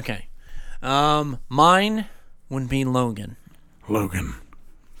mean. Okay. Mine would be Logan. Logan.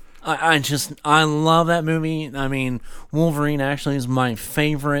 I love that movie. I mean, Wolverine actually is my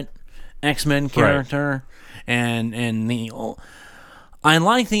favorite X-Men character, and I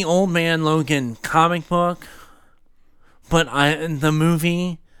like the Old Man Logan comic book, but the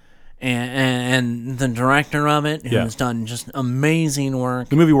movie and the director of it who's done just amazing work.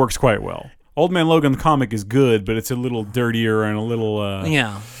 The movie works quite well. Old Man Logan the comic is good, but it's a little dirtier and a little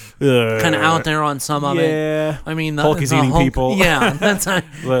kind of out there on some of it. Yeah. I mean, Hulk is eating people. Yeah, that's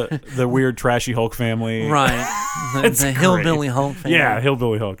the weird trashy Hulk family. right. The hillbilly Hulk family. Yeah,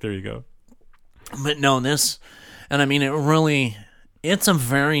 hillbilly Hulk. There you go. But no, and I mean, it's a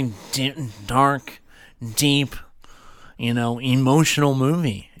very dark, deep, emotional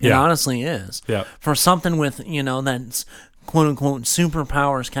movie. It honestly is. Yeah. For something with, that's quote unquote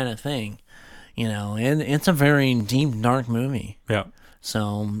superpowers kind of thing, it's a very deep, dark movie. Yeah.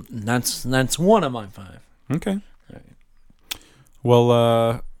 So that's one of my 5. Okay.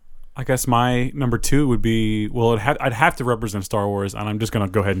 Well, I guess my number 2 would be, I'd have to represent Star Wars, and I'm just going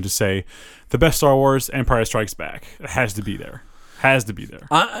to go ahead and just say the best Star Wars, Empire Strikes Back. It has to be there. Has to be there.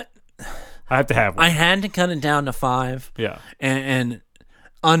 I have to have one. I had to cut it down to 5. Yeah. And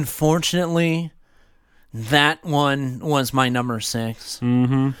unfortunately, that one was my number 6.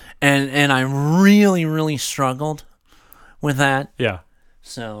 Mm-hmm. And I really, really struggled with that. Yeah.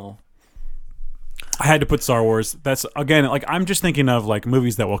 So I had to put Star Wars. That's again, like I'm just thinking of like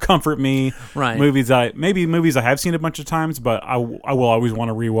movies that will comfort me, right? Movies I have seen a bunch of times, but I will always want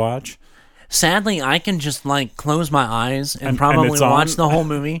to rewatch. sadly, I can just like close my eyes and probably it's on? watch the whole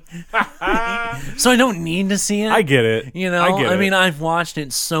movie. So I don't need to see it. I get it. You know, I mean, I've watched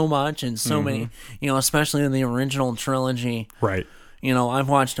it so much and so many, especially in the original trilogy. Right. I've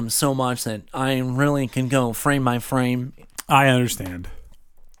watched them so much that I really can go frame by frame. I understand.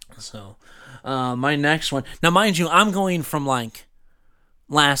 So, my next one. Now, mind you, I'm going from like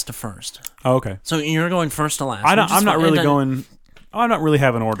last to first. Oh, okay. So you're going first to last. I'm not really going. I don't really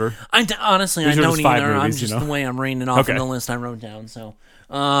have an order. Honestly, These I are don't just 5 either. I'm movies, just you know? the way I'm reading it off Okay. in the list I wrote down. So,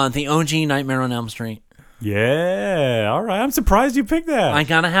 the OG Nightmare on Elm Street. Yeah. All right. I'm surprised you picked that. I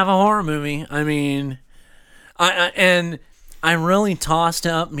gotta have a horror movie. I mean, I really tossed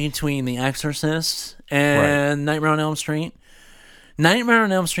up between The Exorcist and Nightmare on Elm Street. Nightmare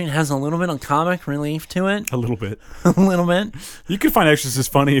on Elm Street has a little bit of comic relief to it. A little bit. A little bit. You could find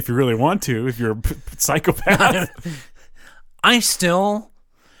Exorcist funny if you really want to, if you're a psychopath. I still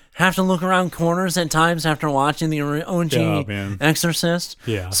have to look around corners at times after watching the OG man. Exorcist.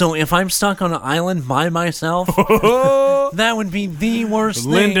 Yeah. So if I'm stuck on an island by myself, that would be the worst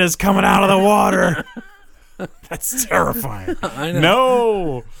thing. Linda's coming out of the water. That's terrifying. I know.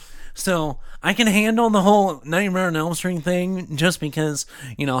 No. So I can handle the whole Nightmare on Elm Street thing just because,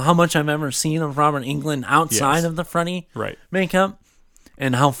 how much I've ever seen of Robert Englund outside of the Freddy makeup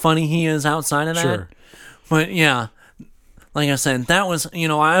and how funny he is outside of that. Sure. But yeah, like I said, that was,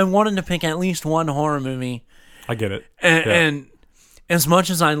 I wanted to pick at least one horror movie. I get it. And as much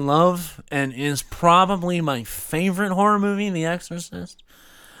as I love and is probably my favorite horror movie, The Exorcist,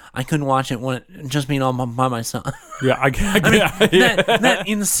 I couldn't watch it just being all by myself. Yeah, I get That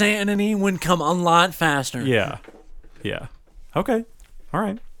insanity would come a lot faster. Yeah. Yeah. Okay. All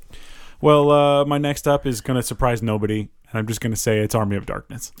right. Well, my next up is going to surprise nobody, and I'm just going to say it's Army of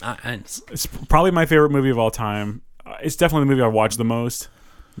Darkness. It's probably my favorite movie of all time. It's definitely the movie I watch the most.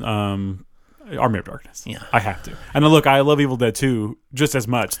 Army of Darkness. Yeah. I have to. And look, I love Evil Dead 2 just as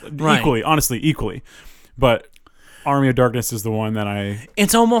much. Equally, honestly, equally. But Army of Darkness is the one that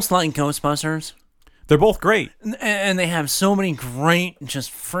It's almost like Ghostbusters. They're both great. And they have so many great,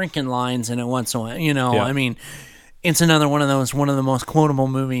 just freaking lines in it whatsoever. Yeah. I mean, it's another one of the most quotable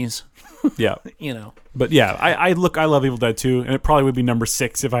movies. Yeah. But yeah, I love Evil Dead 2, and it probably would be number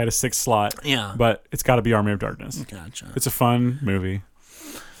 6 if I had a 6th slot. Yeah. But it's got to be Army of Darkness. Gotcha. It's a fun movie.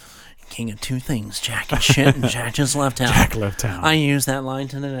 King of two things, Jack and shit, and Jack just left town. Jack left town. I used that line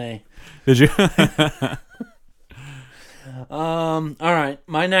today. Did you? All right.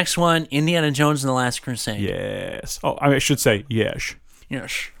 My next one, Indiana Jones and the Last Crusade. Yes. Oh, I should say yes.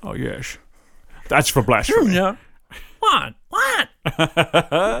 Yes. Oh, yes. That's for blasphemy. Yeah. What?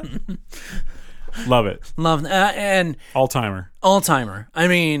 Love it. Love and All-timer. All-timer. I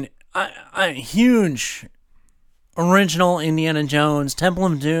mean, I huge original Indiana Jones, Temple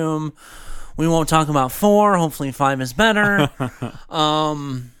of Doom. We won't talk about 4. Hopefully 5 is better.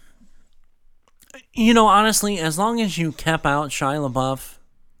 Honestly, as long as you kept out Shia LaBeouf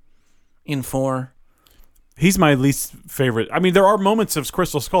in 4. He's my least favorite. I mean, there are moments of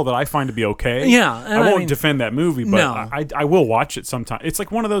Crystal Skull that I find to be okay. Yeah. I won't defend that movie, but No. I will watch it sometime. It's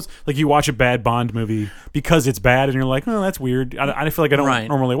like one of those, like you watch a bad Bond movie because it's bad and you're like, oh, that's weird. I feel like I don't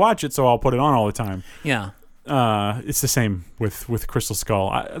normally watch it, so I'll put it on all the time. Yeah. It's the same with Crystal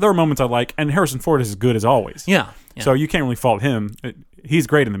Skull. There are moments I like, and Harrison Ford is as good as always. Yeah. So you can't really fault him. He's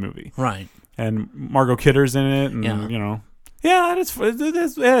great in the movie. Right. And Margot Kidder's in it, and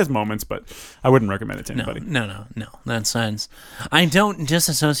it has moments, but I wouldn't recommend it to anybody. No. That sense. I don't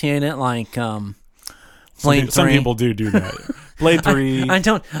disassociate it like Blade 3. Some people do that. Blade 3. I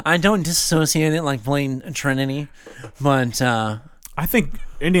don't disassociate it like Blade Trinity, but I think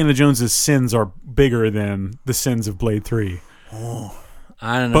Indiana Jones's sins are bigger than the sins of Blade 3. Oh,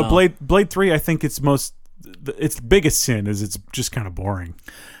 I don't know. But Blade 3, I think its biggest sin is it's just kind of boring.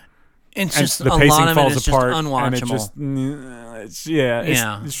 It's just the a pacing lot of falls it is apart, just unwatchable.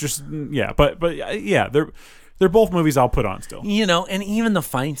 They're both movies I'll put on still. And even the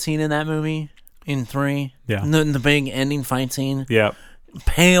fight scene in that movie in 3, the big ending fight scene,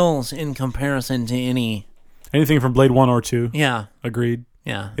 pales in comparison to anything from Blade 1 or 2. Yeah, agreed.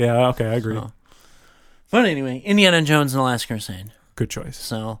 Yeah, okay, I agree. But anyway, Indiana Jones and the Last Crusade. Good choice.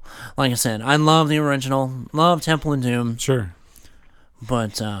 So, like I said, I love the original, love Temple of Doom. Sure,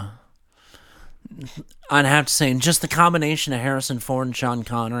 but I'd have to say, just the combination of Harrison Ford and Sean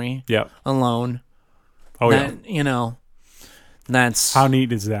Connery alone. That's... How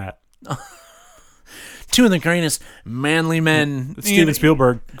neat is that? Two of the greatest manly men. Steven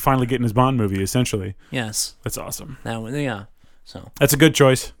Spielberg finally getting his Bond movie, essentially. Yes. That's awesome. So that's a good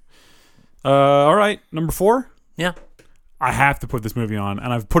choice. All right, number 4? Yeah. I have to put this movie on,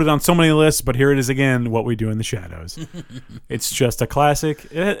 and I've put it on so many lists, but here it is again, What We Do in the Shadows. It's just a classic.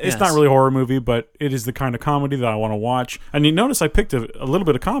 It's not really a horror movie, but it is the kind of comedy that I want to watch. And you notice I picked a little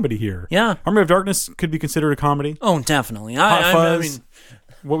bit of comedy here. Yeah. Army of Darkness could be considered a comedy. Oh, definitely. Hot Fuzz, I mean,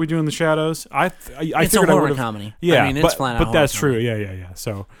 What We Do in the Shadows. I it's figured a I horror would've- comedy. Yeah, I mean, it's flat out but that's horror true. Yeah.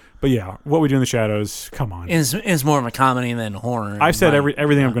 So, but yeah, What We Do in the Shadows. Come on. is more of a comedy than horror. I've said but-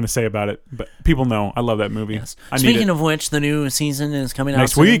 everything I'm going to say about it, but people know I love that movie. Yes. I need Speaking it. of which, the new season is coming out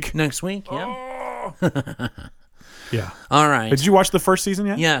Next soon. week. Next week, yeah. Yeah. All right. Did you watch the first season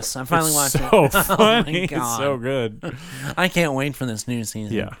yet? Yes, I finally watched it. So funny. God. It's so good. I can't wait for this new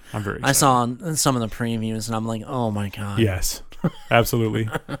season. Yeah, I'm very excited. I saw some of the previews, and I'm like, oh my god. Yes, absolutely.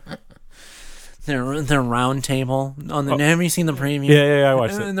 Their round table on the. Have you seen the preview? Yeah, I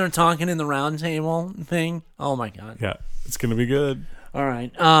watched it. And they're talking in the round table thing. Oh my god. Yeah, it's going to be good. All right.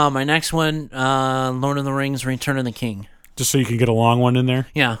 My next one, Lord of the Rings: Return of the King. Just so you can get a long one in there.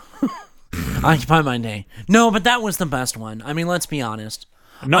 Yeah. Occupy my day. No, but that was the best one. I mean, let's be honest.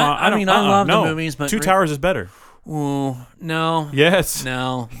 No, I don't- mean, I love no. the movies, but Two Towers is better. Ooh, no. Yes.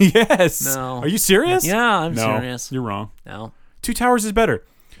 No. Yes. No. Are you serious? Yeah, I'm No, serious. you're wrong. No. Two Towers is better.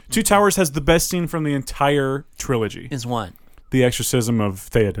 Two Towers has the best scene from the entire trilogy. Is what? The exorcism of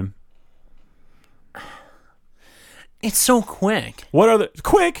Theoden. It's so quick. What other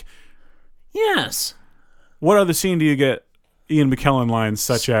quick? Yes. What other scene do you get Ian McKellen lines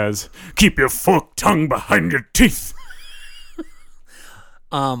such as "Keep your forked tongue behind your teeth"?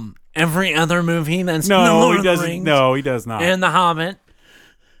 Every other movie that's No, Lord he of the doesn't. Rings No, he does not. and The Hobbit.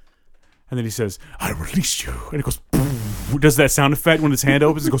 And then he says, "I release you," and it goes. Does that sound effect when his hand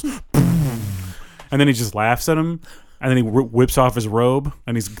opens? It goes. And then he just laughs at him, and then he whips off his robe,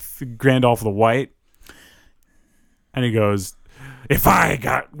 and he's Gandalf the White, and he goes,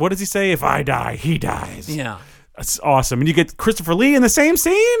 what does he say? If I die, he dies. Yeah. That's awesome. And you get Christopher Lee in the same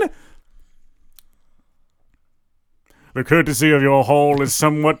scene. The courtesy of your hall is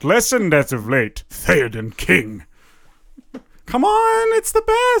somewhat lessened as of late, Theoden King. Come on, it's the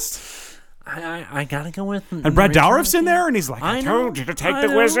best. I gotta go with. And Brad Dourif's in there, and he's like, I told you to take the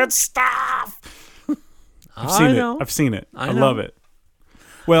know. wizard stuff. I've seen it. I know. love it.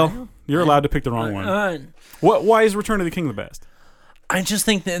 Well, you're allowed to pick the wrong one. Why is Return of the King the best? I just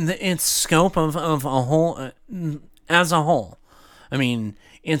think that its scope of a whole, as a whole, I mean,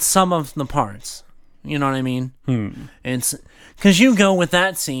 it's some of the parts. You know what I mean? It's because you go with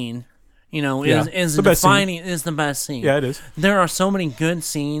that scene. You know, is the best defining is the best scene. Yeah, it is. There are so many good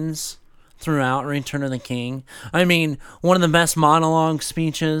scenes throughout Return of the King. I mean, one of the best monologue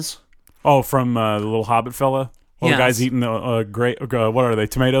speeches. Oh, from the little Hobbit fella? Well, Yes. the guy's eating what are they,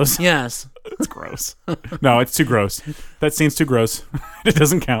 tomatoes? Yes. It's gross. No, it's too gross. That scene's too gross. It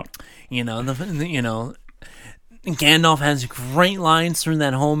doesn't count. You know, Gandalf has great lines through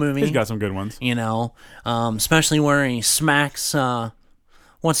that whole movie. He's got some good ones. You know, especially where he smacks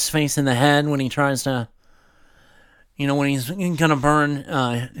what's his face in the head when he tries to, when he's gonna burn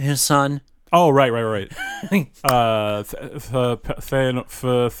his son. Oh, right.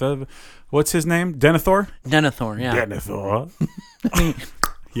 What's his name? Denethor? Denethor, yeah. Denethor.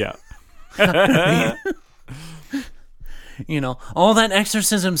 Yeah. All that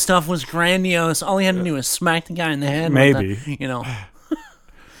exorcism stuff was grandiose. All he had to do was smack the guy in the head. Maybe.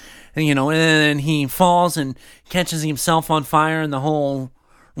 And then he falls and catches himself on fire, and the whole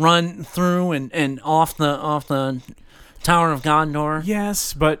run through and off the Tower of Gondor.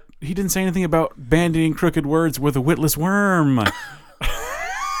 Yes, but he didn't say anything about bandying crooked words with a witless worm.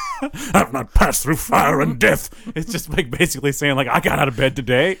 I've not passed through fire and death. It's just like basically saying like I got out of bed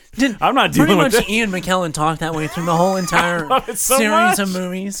today. I'm not dealing with Pretty much this. Ian McKellen talked that way through the whole entire so series much. of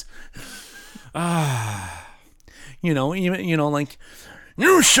movies. Like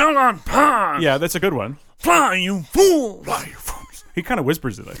you shall not pass. Yeah, that's a good one. Fly, you fool! Fly, you fools. He kind of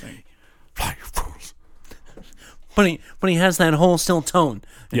whispers it, I think. Fly, you fools. But he has that whole still tone.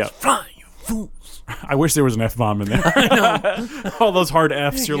 Yeah. Fly, you fools! I wish there was an F-bomb in there. All those hard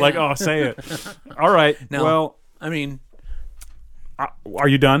Fs, you're like, oh, say it. All right. No, well, I mean, are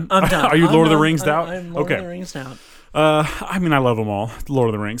you done? I'm done. Are you I'm Lord of the done. Rings out? I'm Lord of the Rings out. I mean, I love them all. Lord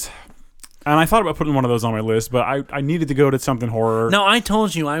of the Rings. And I thought about putting one of those on my list, but I needed to go to something horror. No, I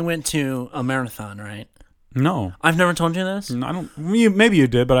told you I went to a marathon, right? No. I've never told you this? I don't. Maybe you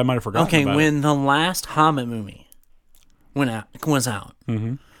did, but I might have forgotten. Okay, about when it. the last Hobbit movie was out.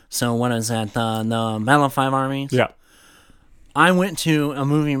 Mm-hmm. So what is that? The Battle of Five Armies? Yeah. I went to a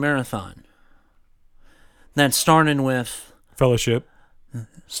movie marathon that started with Fellowship.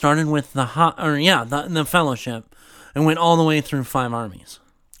 the Fellowship and went all the way through Five Armies.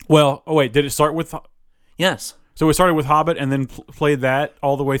 Well, oh wait, did it start with? Yes. So we started with Hobbit and then played that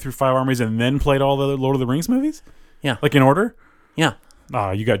all the way through Five Armies and then played all the Lord of the Rings movies? Yeah. Like in order? Yeah.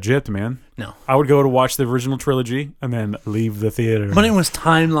 You got gypped, man. No. I would go to watch the original trilogy and then leave the theater. But it was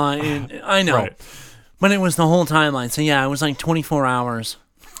timeline. I know. Right. But it was the whole timeline. So, yeah, it was like 24 hours.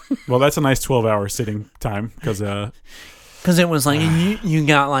 Well, that's a nice 12-hour sitting time because it was like you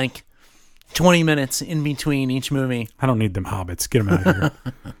got like 20 minutes in between each movie. I don't need them hobbits. Get them out of here.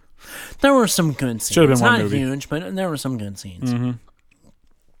 There were some good scenes. Should have been one Not movie. huge, but there were some good scenes. Mm-hmm.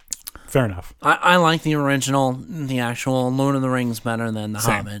 Fair enough. I like the original, the actual Lord of the Rings better than the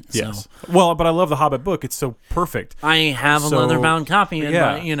Hobbit. Yes. So. Well, but I love the Hobbit book. It's so perfect. I have a leather-bound copy. And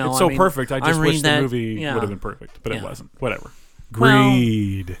Yeah. it's so perfect. I just wish the movie yeah. would have been perfect, but it wasn't. Whatever. Well,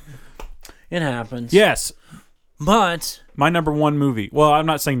 Greed. It happens. Yes. But My number one movie. Well, I'm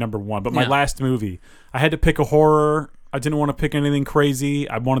not saying number one, but my last movie. I had to pick a horror. I didn't want to pick anything crazy.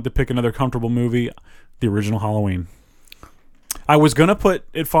 I wanted to pick another comfortable movie. The original Halloween. I was going to put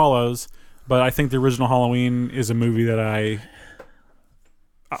It Follows, but I think the original Halloween is a movie that I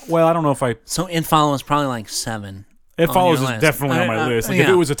don't know if I... So It Follows probably like 7. It Follows is list. definitely on my list. Like if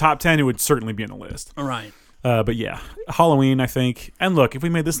yeah. it was a top 10, it would certainly be on the list. All right. But yeah, Halloween, I think. And look, if we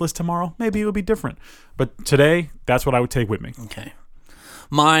made this list tomorrow, maybe it would be different. But today, that's what I would take with me. Okay.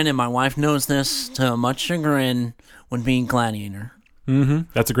 Mine, and my wife knows this to much chagrin, would be Gladiator. Mm-hmm.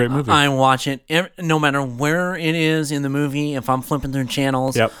 That's a great movie. I watch it no matter where it is in the movie. If I'm flipping through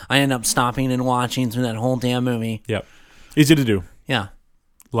channels, I end up stopping and watching through that whole damn movie. Yep. Easy to do. Yeah.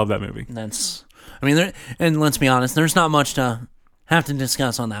 Love that movie. And let's be honest, there's not much to have to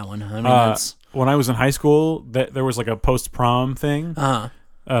discuss on that one. I mean, when I was in high school, there was like a post-prom thing. When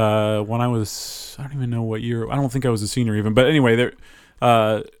I don't even know what year. I don't think I was a senior even. But anyway,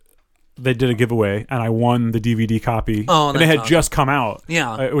 they did a giveaway, and I won the DVD copy. Oh, and it had just come out.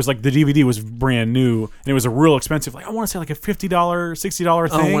 Yeah. It was like the DVD was brand new, and it was a real expensive. Like I want to say like a $50, $60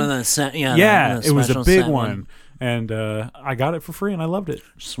 thing. Oh, one of the set. Yeah. Yeah, the it was a special big set one, and I got it for free, and I loved it.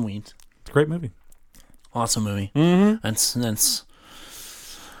 Sweet. It's a great movie. Awesome movie. Mm-hmm. That's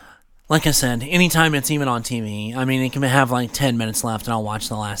like I said, anytime it's even on TV, I mean, it can have like 10 minutes left, and I'll watch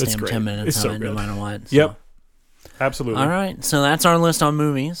the last 10 minutes it's of so it, good. no matter what. So. Yep. Absolutely. All right, so that's our list on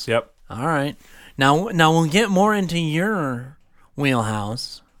movies. Yep. All right, now we'll get more into your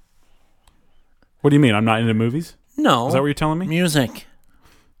wheelhouse. What do you mean? I'm not into movies? No. Is that what you're telling me? Music.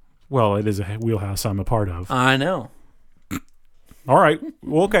 Well, it is a wheelhouse I'm a part of. I know. All right.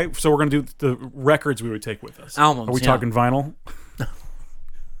 Well, okay. So we're going to do the records we would take with us. Albums, Are we yeah. talking vinyl?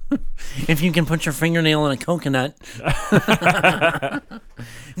 If you can put your fingernail in a coconut.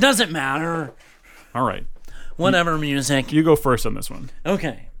 Doesn't matter. All right. Whatever music. You go first on this one.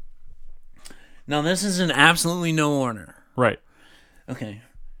 Okay. Now, this is in absolutely no order. Right. Okay.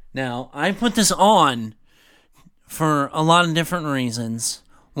 Now, I put this on for a lot of different reasons.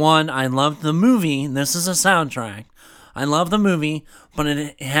 One, I loved the movie. This is a soundtrack. I love the movie, but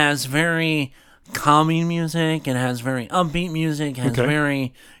it has very calming music. It has very upbeat music. It has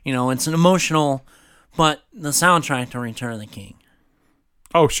very, it's an emotional, but the soundtrack to Return of the King.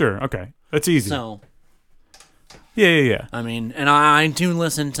 Oh, sure. Okay. That's easy. So, yeah. I mean, and I do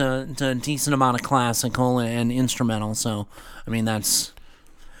listen to a decent amount of classical and instrumental, so, I mean, that's...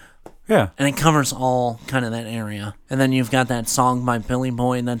 Yeah. And it covers all kind of that area. And then you've got that song by Billy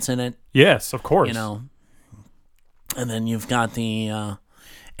Boyd that's in it. Yes, of course. And then you've got the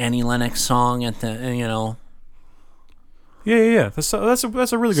Annie Lennox song at the, Yeah. That's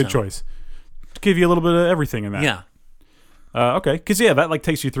a really good choice. Give you a little bit of everything in that. Yeah. Okay. Because, that like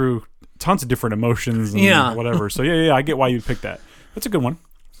takes you through tons of different emotions and whatever. So, yeah, I get why you'd pick that. That's a good one.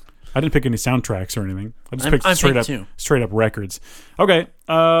 I didn't pick any soundtracks or anything. I just picked straight up records. Okay.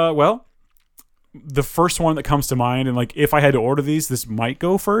 Well, the first one that comes to mind, and like if I had to order these, this might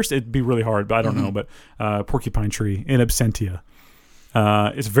go first. It'd be really hard, but I don't know. But Porcupine Tree in Absentia.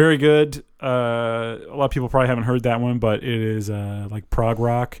 It's very good. A lot of people probably haven't heard that one, but it is like prog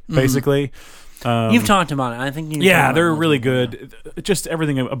rock, basically. You've talked about it. I think you. Yeah, they're really good. Just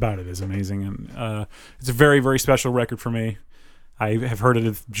everything about it is amazing, and it's a very, very special record for me. I have heard it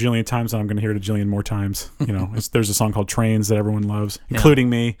a jillion times, and I'm going to hear it a jillion more times. There's a song called "Trains" that everyone loves, including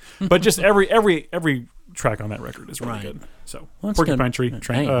me. But just every track on that record is really good. So, Porcupine Tree,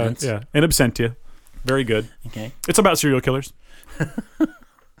 Train, in Absentia, very good. Okay, it's about serial killers.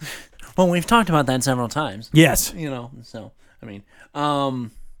 Well, we've talked about that several times. Yes, So I mean,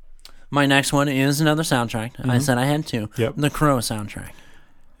 my next one is another soundtrack. I said I had two. Yep. The Crow soundtrack.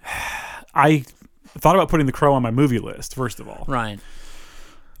 I thought about putting The Crow on my movie list, first of all. Right.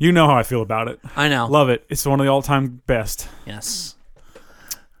 You know how I feel about it. I know. Love it. It's one of the all-time best. Yes.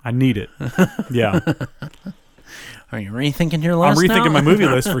 I need it. Yeah. Are you rethinking your list? I'm rethinking now? my movie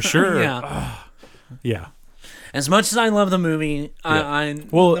list for sure. Yeah. Yeah. As much as I love the movie,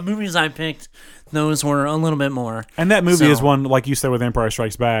 the movies I picked, those were a little bit more. And that movie is one, like you said with Empire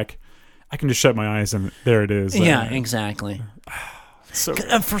Strikes Back, I can just shut my eyes and there it is. Yeah, exactly. So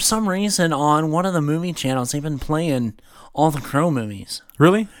for some reason, on one of the movie channels, they've been playing all the Crow movies.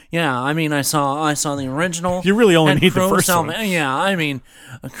 Really? Yeah, I mean, I saw the original. You really only need Crow the first one. Yeah, I mean,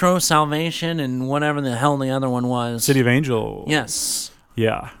 Crow Salvation and whatever the hell the other one was. City of Angels. Yes.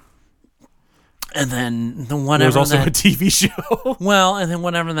 Yeah. And then whatever. There was also a TV show. Well, and then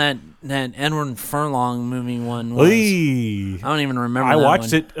whatever that Edward Furlong movie one was. Oy. I don't even remember. I that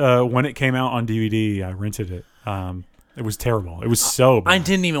watched one. it when it came out on DVD. I rented it. It was terrible. It was so bad. I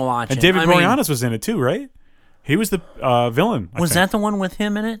didn't even watch it. And David Boreanaz was in it too, right? He was the villain. Was that the one with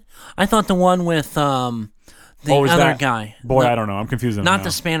him in it? I thought the one with the other guy. Boy, I don't know. I'm confused. Not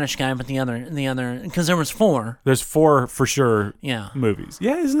the Spanish guy, but the other, because there was 4. There's 4 for sure. Yeah. Movies.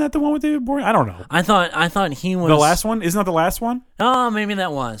 Yeah, isn't that the one with David Boreanaz? I don't know. I thought he was the last one. Isn't that the last one? Oh, maybe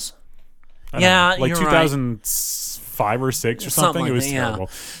that was. Yeah, like you're 2005 or 6 or something. Like it was that, terrible.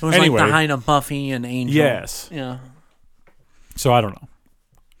 It was anyway, like the height of Buffy and Angel. Yes. Yeah. So I don't know.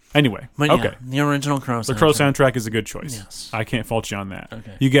 Anyway, but okay. The original Crow soundtrack. The Crow soundtrack is a good choice. Yes. I can't fault you on that.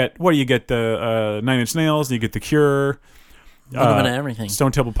 Okay. You get the 9 Inch Nails, you get the Cure. A little bit of everything.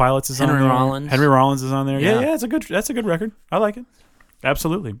 Stone Temple Pilots is on there. Henry Rollins is on there. Yeah, that's a good record. I like it.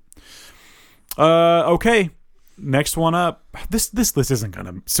 Absolutely. Okay. Next one up. This list isn't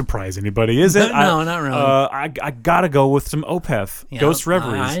gonna surprise anybody, is it? No, not really. I gotta go with some Opeth. Yeah, Ghost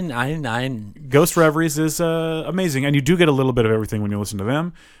Reveries. Ghost Reveries is amazing, and you do get a little bit of everything when you listen to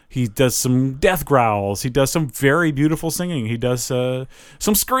them. He does some death growls. He does some very beautiful singing. He does some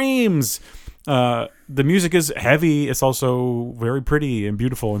screams. The music is heavy. It's also very pretty and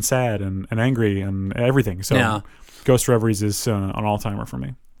beautiful and sad and angry and everything. So Ghost Reveries is an all-timer for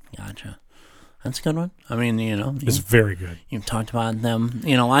me. Gotcha. That's a good one. I mean, it's very good. You've talked about them.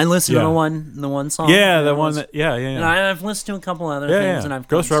 I listened to the one song. Yeah, the one that. Yeah. And I've listened to a couple other things, and I've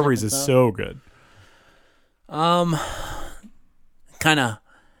Ghost Reveries is so good. Kind of.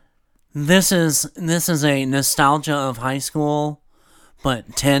 This is a nostalgia of high school,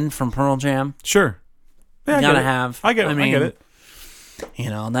 but 10 from Pearl Jam. Sure. Yeah, you gotta have. I get it.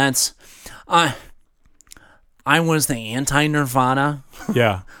 That's. I was the anti-Nirvana.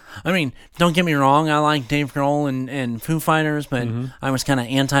 Yeah. I mean, don't get me wrong. I like Dave Grohl and Foo Fighters, but I was kind of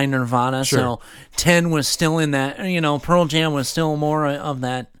anti-Nirvana. Sure. So 10 was still in that. Pearl Jam was still more of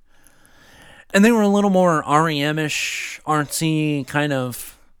that. And they were a little more REM-ish, artsy kind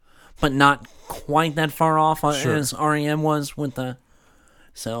of, but not quite that far off as REM was with the.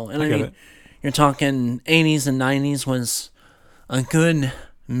 So, and I mean, you're talking 80s and 90s was a good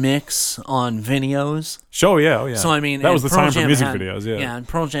mix on videos. Sure, yeah, oh yeah. So I mean, that was the Pearl time Jam for music had, videos. Yeah, yeah, and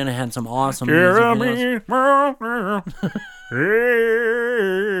Pearl Jam had some awesome music videos.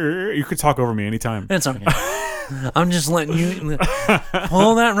 You could talk over me anytime. It's okay. I'm just letting you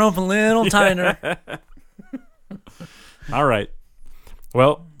pull that rope a little tighter. All right.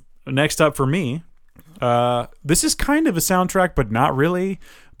 Well, next up for me, this is kind of a soundtrack, but not really.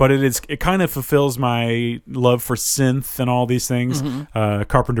 But it kind of fulfills my love for synth and all these things.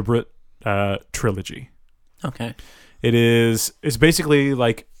 Carpenter Brut trilogy. Okay. It's basically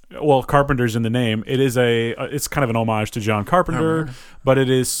like, well, Carpenter's in the name. It's kind of an homage to John Carpenter, but it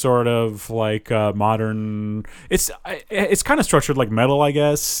is sort of like modern. It's kind of structured like metal, I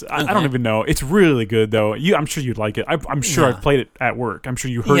guess. I don't even know. It's really good though. I'm sure you'd like it. I'm sure I've played it at work. I'm sure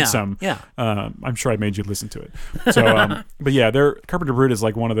you heard some. Yeah. I'm sure I made you listen to it. So, but yeah, Carpenter Brut is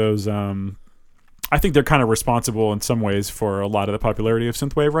like one of those. I think they're kind of responsible in some ways for a lot of the popularity of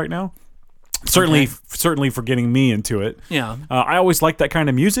synthwave right now. Certainly for getting me into it. Yeah. I always liked that kind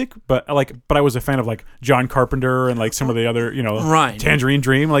of music, but I was a fan of like John Carpenter and like some of the other, Tangerine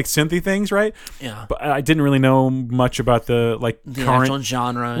Dream, like synthy things, right? Yeah. But I didn't really know much about the current actual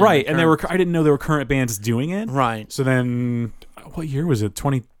genre, right? And I didn't know there were current bands doing it, right? So then, what year was it?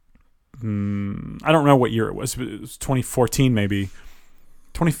 I don't know what year it was. It was 2014, maybe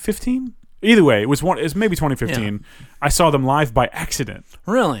 2015. Either way, it was maybe 2015. Yeah. I saw them live by accident.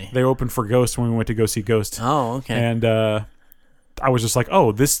 Really? They opened for Ghost when we went to go see Ghost. Oh, okay. And I was just like,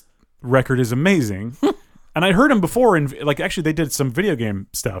 oh, this record is amazing. And I'd heard them before, and actually they did some video game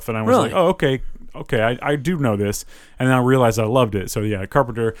stuff, and I was like, oh, okay, I do know this. And then I realized I loved it. So yeah,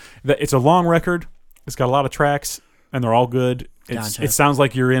 Carpenter. It's a long record. It's got a lot of tracks, and they're all good. Gotcha. It sounds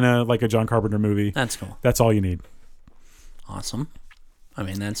like you're in a John Carpenter movie. That's cool. That's all you need. Awesome. I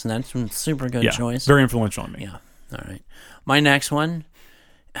mean, that's a super good choice. Very influential on me. Yeah. All right. My next one,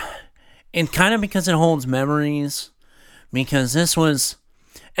 and kind of because it holds memories, because this was,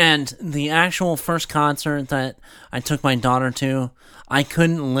 and the actual first concert that I took my daughter to, I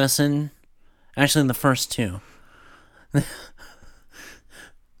couldn't listen. Actually, the first two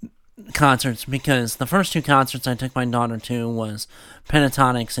concerts, because the first two concerts I took my daughter to was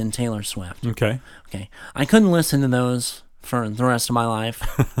Pentatonix and Taylor Swift. Okay. I couldn't listen to those for the rest of my life.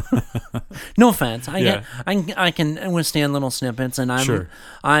 No offense. I can withstand little snippets, and you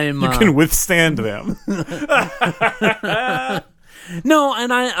can withstand them. No,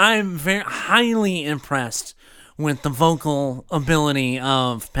 and I'm very highly impressed with the vocal ability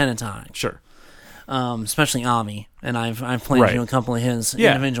of Pentatonix. Sure. Especially Avi, and I've played you a couple of his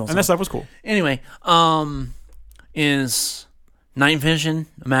individuals. And that stuff was cool. Anyway, is Night Vision,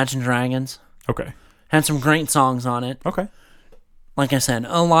 Imagine Dragons. Okay. Had some great songs on it. Okay. Like I said,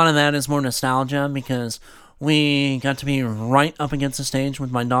 a lot of that is more nostalgia because we got to be right up against the stage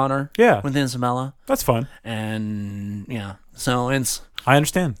with my daughter. Yeah. With Isabella. That's fun. And yeah, so it's. I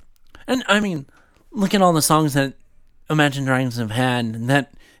understand. And I mean, look at all the songs that Imagine Dragons have had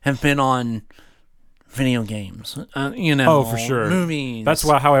that have been on video games. Oh, for sure. Movies. That's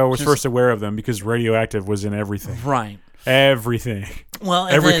how I was first aware of them, because Radioactive was in everything. Right. Everything. Well,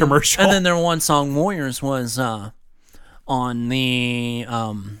 every commercial. And then their one song, Warriors, was on the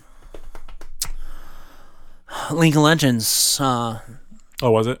League of Legends. Oh,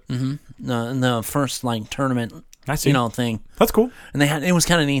 was it? Mm-hmm. The first tournament. I see. Thing. That's cool. And it was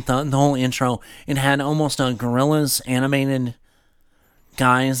kind of neat. The whole intro. It had almost a Gorillaz animated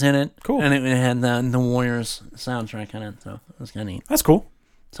guys in it. Cool. And it had the Warriors soundtrack in it, so it was kind of neat. That's cool.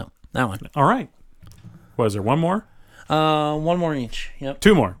 So that one. All right. Was there one more? One more each. Yep.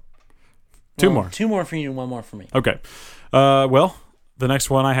 Two more. Two more. Two more for you. One more for me. Okay. Well, the next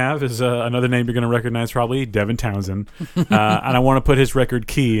one I have is another name you're going to recognize, probably Devin Townsend, and I want to put his record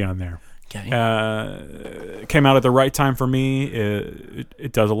Key on there. Okay. Came out at the right time for me.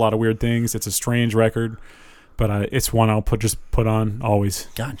 It does a lot of weird things. It's a strange record, but it's one I'll put on always.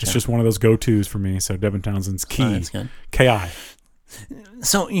 Gotcha. It's just one of those go-tos for me. So Devin Townsend's Key. Oh, that's good. K-I.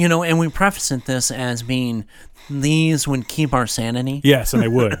 So, and we prefaced this as being, these would keep our sanity. Yes, and they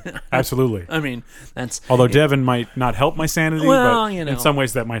would. Absolutely. I mean, that's... Although Devin might not help my sanity, well, but in some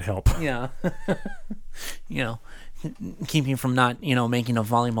ways that might help. Yeah. Keep you from not, making a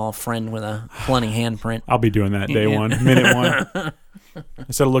volleyball friend with a bloody handprint. I'll be doing that day one, minute one.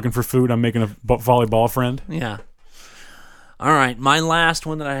 Instead of looking for food, I'm making a volleyball friend. Yeah. All right, my last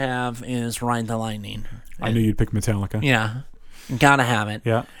one that I have is Ride the Lightning. I knew you'd pick Metallica. Yeah. Gotta have it.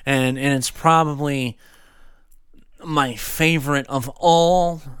 Yeah. And it's probably my favorite of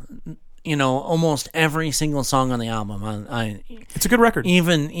all, almost every single song on the album. It's a good record.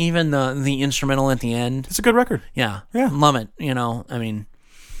 Even the instrumental at the end. It's a good record. Yeah. Yeah. Love it. I mean,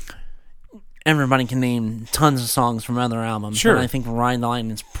 everybody can name tons of songs from other albums. Sure. But I think Ride the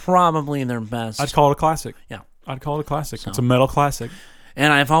Lightning is probably their best. I'd call it a classic. Yeah. I'd call it a classic. So. It's a metal classic.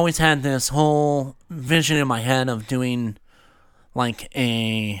 And I've always had this whole vision in my head of doing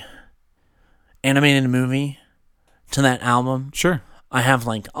a animated movie to that album. Sure. I have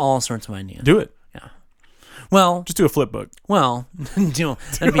all sorts of ideas. Do it. Yeah. Well, just do a flip book. Well,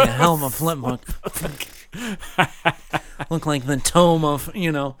 that'd be a hell of a flip book. Look like the tome of,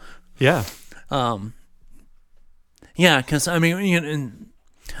 Yeah. Yeah, because I mean,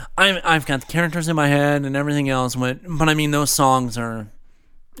 I've got the characters in my head and everything else, but I mean, those songs are,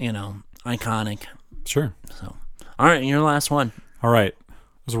 iconic. Sure. So, all right, your last one. All right.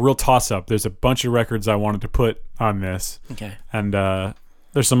 It was a real toss-up. There's a bunch of records I wanted to put on this. Okay. And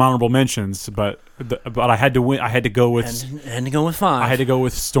there's some honorable mentions, but I had to win. I had to go with. Had to go with 5. I had to go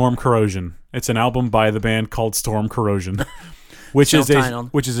with Storm Corrosion. It's an album by the band called Storm Corrosion, which is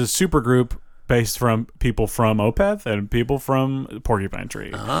a super group based from people from Opeth and people from Porcupine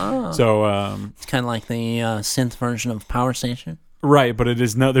Tree. Oh. So it's kind of like the synth version of Power Station. Right, but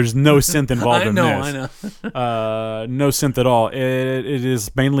there's no synth involved in this. I know. No synth at all. It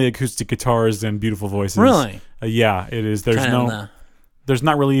is mainly acoustic guitars and beautiful voices. Really? Yeah, it is. There's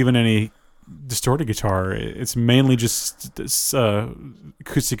not really even any distorted guitar. It's mainly just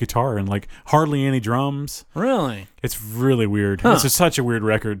acoustic guitar and hardly any drums. Really? It's really weird. Huh. It's such a weird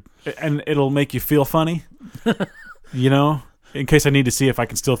record, and it'll make you feel funny. In case I need to see if I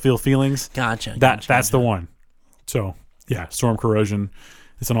can still feel feelings. Gotcha. That's the one. So. Yeah, Storm Corrosion.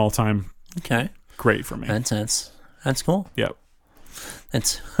 It's an all-time great for me. That's cool. Yep.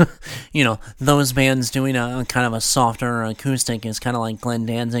 It's those bands doing a kind of a softer acoustic is kind of like Glenn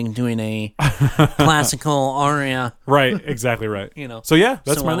Danzig doing a classical aria. Right, exactly right. So yeah,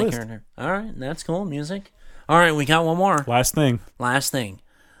 that's my list. Character. All right, that's cool. Music. All right, we got one more. Last thing.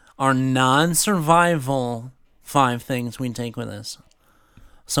 Our non-survival 5 things we'd take with us.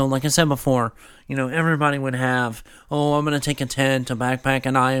 So, like I said before, everybody would have, I'm going to take a tent, a backpack,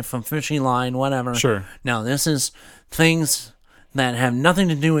 a knife, a fishing line, whatever. Sure. Now, this is things that have nothing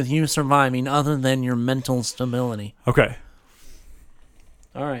to do with you surviving other than your mental stability. Okay.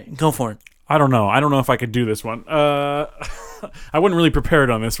 All right, go for it. I don't know. I don't know if I could do this one. I wasn't really prepared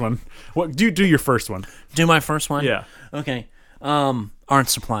on this one. What do your first one? Do my first one? Yeah. Okay. Art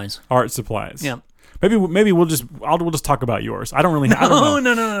supplies. Art supplies. Yeah. Maybe we'll just talk about yours. I don't really. I don't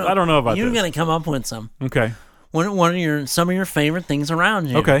know. No. I don't know about You're this. gonna come up with some. Okay. What are some of your favorite things around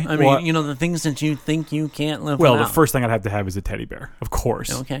you? Okay. I mean, the things that you think you can't live Well, without. the first thing I'd have to have is a teddy bear, of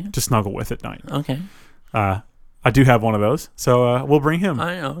course. Okay. To snuggle with at night. Okay. I do have one of those, so we'll bring him.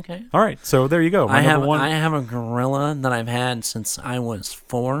 Okay. All right. So there you go. I have one. I have a gorilla that I've had since I was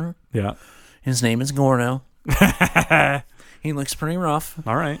 4. Yeah. His name is Gordo. He looks pretty rough.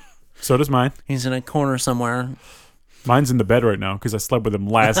 All right. So does mine. He's in a corner somewhere. Mine's in the bed right now because I slept with him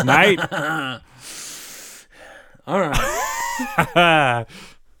last night. All right.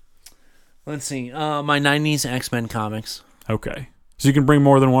 Let's see. My 90s X-Men comics. Okay. So you can bring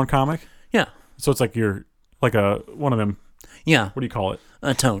more than one comic? Yeah. So it's like one of them. Yeah. What do you call it?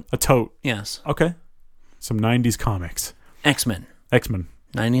 A tote. A tote. Yes. Okay. Some 90s comics. X-Men. X-Men.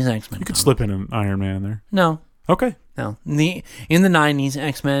 90s X-Men. You could slip in an Iron Man in there. No. Okay. No. In the 90s,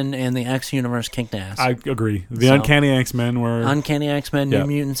 X-Men and the X-Universe kicked ass. I agree. The Uncanny X-Men were... Uncanny X-Men, New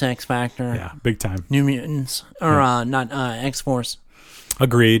Mutants, X-Factor. Yeah, big time. New Mutants. Or not X-Force.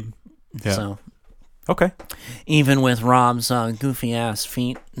 Agreed. Yeah. So... Okay. Even with Rob's goofy-ass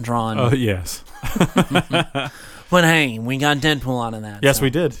feet drawn. Oh, yes. But hey, we got Deadpool out of that. Yes, we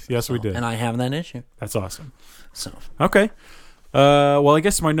did. Yes, we did. And I have that issue. That's awesome. So okay. Well, I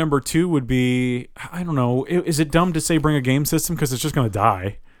guess my number 2 would be, I don't know, is it dumb to say bring a game system? Because it's just going to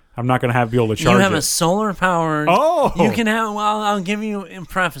die. I'm not going to be able to charge it. You have a solar-powered... Oh! You can have... Well, I'll give you...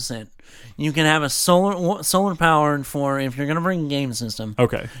 Preface it. You can have a solar-powered for... If you're going to bring a game system...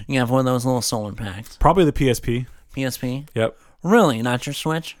 Okay. You can have one of those little solar packs. Probably the PSP. PSP? Yep. Really? Not your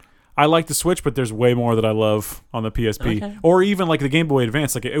Switch? I like the Switch, but there's way more that I love on the PSP. Okay. Or even like the Game Boy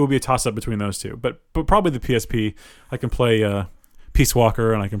Advance. Like it would be a toss-up between those two. But probably the PSP. I can play Peace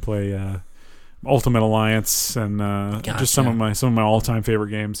Walker and I can play... Ultimate Alliance and just some of my all-time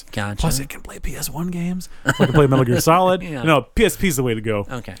favorite games. Gotcha. Plus, it can play PS1 games. I can play Metal Gear Solid. Yeah. No, PSP's the way to go.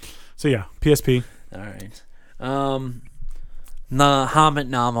 Okay. So yeah, PSP. All right. The Hobbit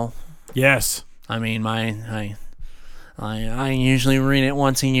novel. Yes. I mean, I usually read it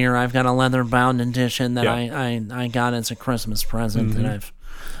once a year. I've got a leather-bound edition that I got as a Christmas present, and I've.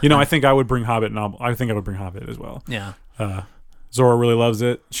 I think I would bring Hobbit novel. I think I would bring Hobbit as well. Yeah. Zora really loves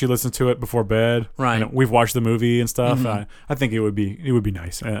it. She listens to it before bed. Right. We've watched the movie and stuff. I think it would be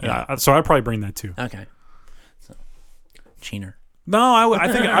nice. So I'd probably bring that too. Okay. So, Cheener. No,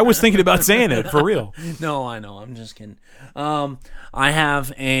 I think I was thinking about saying it for real. No, I know. I'm just kidding. I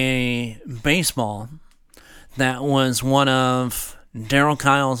have a baseball that was one of Darryl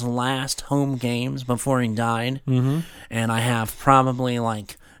Kyle's last home games before he died, and I have probably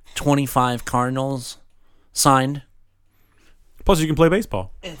like 25 Cardinals signed. Plus, you can play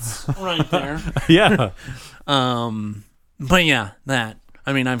baseball. It's right there. Yeah. But yeah, that.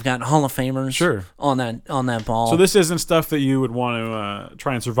 I mean, I've got Hall of Famers on that ball. So this isn't stuff that you would want to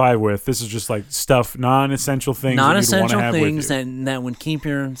try and survive with. This is just like stuff, non-essential things that you'd want to have with you. that would keep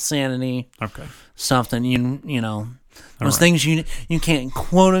your sanity. Okay. Stuff that those things you can't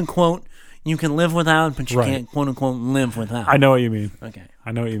quote unquote you can live without, but you can't quote unquote live without. I know what you mean. Okay.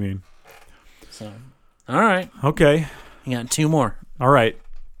 I know what you mean. So, all right. Okay. You got 2 more. All right.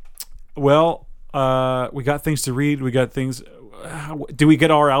 Well, we got things to read. We got things. Do we get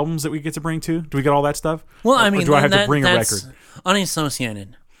our albums that we get to bring too? Do we get all that stuff? Well, I mean, or do I have to bring a record?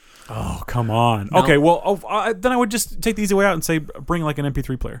 Unassociated. Oh, come on. No. Okay, well, then I would just take the easy way out and say bring like an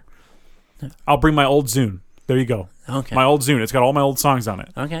MP3 player. I'll bring my old Zune. There you go. Okay. My old Zune. It's got all my old songs on it.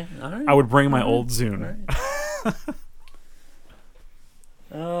 Okay. All right. I would bring my old Zune.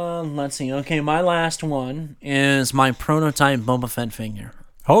 Let's see. Okay, my last one is my prototype Boba Fett figure.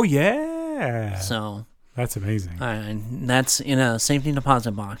 Oh, yeah. So that's amazing. That's in a safety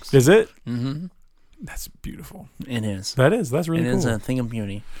deposit box. Is it? Mm-hmm. That's beautiful. It is. That is. That's really cool. It is a thing of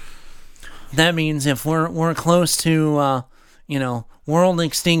beauty. That means if we're close to world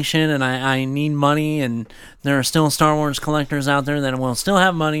extinction and I need money and there are still Star Wars collectors out there that will still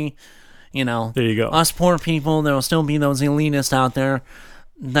have money, there you go. Us poor people, there will still be those elitists out there.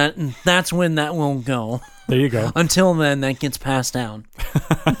 That's when that will go. There you go. Until then, that gets passed down.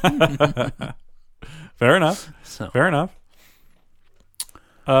 Fair enough. Fair enough.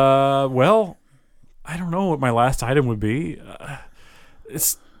 Well, I don't know what my last item would be.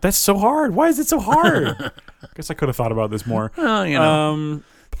 That's so hard. Why is it so hard? I guess I could have thought about this more. Well,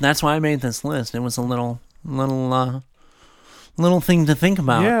 that's why I made this list. It was a little thing to think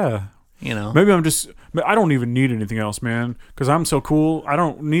about. Yeah. Maybe I don't even need anything else, man, because I'm so cool. I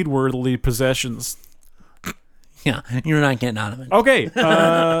don't need worldly possessions. Yeah, you're not getting out of it. Okay.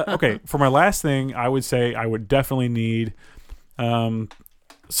 Okay. For my last thing, I would say I would definitely need some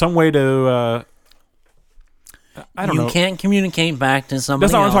way to I don't know. You can't communicate back to somebody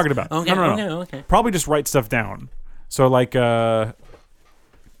That's not else. what I'm talking about. Okay, No. okay. Probably just write stuff down. So like I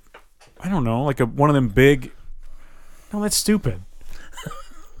don't know, like one of them big. No, that's stupid. I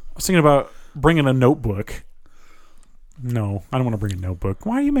was thinking about bringing a notebook. No, I don't want to bring a notebook.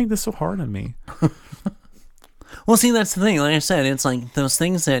 Why do you make this so hard on me? Well, see, that's the thing. Like I said, it's like those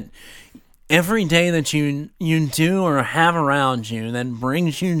things that every day that you do or have around you that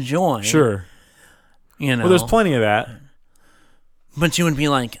brings you joy. Sure. Well, there's plenty of that. But you would be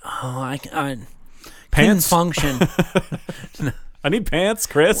like, I Pants? couldn't function. I need pants,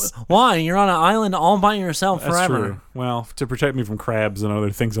 Chris. Why? You're on an island all by yourself That's forever. true. Well, to protect me from crabs and other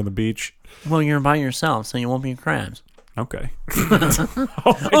things on the beach. Well, you're by yourself, so you won't be crabs. Okay.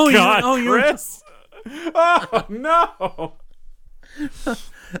 Oh my God, Chris. Oh no.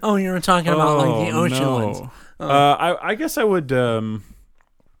 Oh, you were talking about like the ocean ones. I guess I would.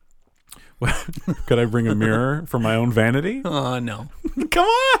 Could I bring a mirror for my own vanity? No. Come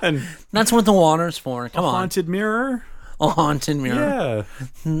on. That's what the water's for. Come on. Haunted mirror. A haunted mirror.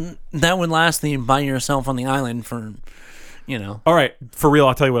 Yeah. That would last you by yourself on the island for, All right, for real,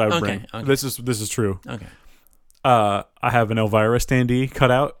 I'll tell you what I would bring. Okay. This is true. Okay. I have an Elvira standee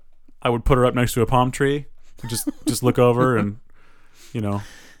cut out. I would put her up next to a palm tree. Just look over and,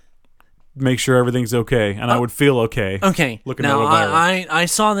 make sure everything's okay, and I would feel okay. Okay. Looking now, at Elvira. I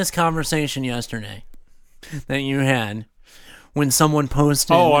saw this conversation yesterday that you had when someone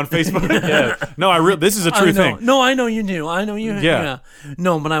posted. Oh, on Facebook. Yeah. No, this is a true thing. No, I know you do. I know you. Yeah.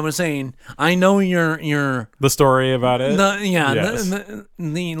 No, but I was saying, I know your the story about it. Yes.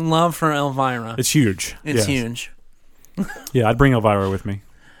 The love for Elvira. It's huge. It's yes. huge. Yeah, I'd bring Elvira with me.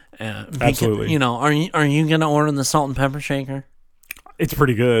 Absolutely. Are you gonna order the salt and pepper shaker? It's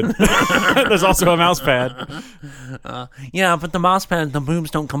pretty good. There's also a mouse pad. Yeah, but the mouse pad, the boobs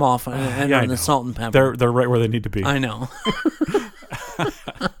don't come off under the salt and pepper. They're right where they need to be. I know.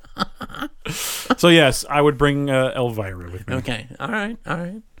 So yes, I would bring Elvira with me. Okay. All right.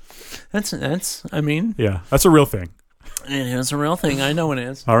 That's. I mean. Yeah, that's a real thing. It is a real thing. I know it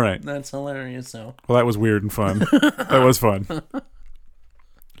is. All right. That's hilarious. So. Well, that was weird and fun. That was fun.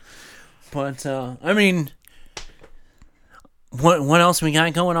 But I mean. What else we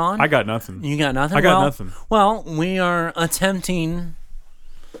got going on? I got nothing. You got nothing? I got nothing. Well, we are attempting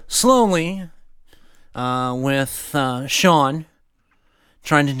slowly with Sean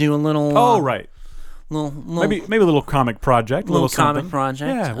trying to do a little right. Little maybe a little comic project, a little comic something.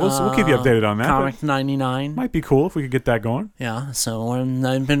 project. Yeah, we'll keep you updated on that. Comic 99. Might be cool if we could get that going. Yeah, so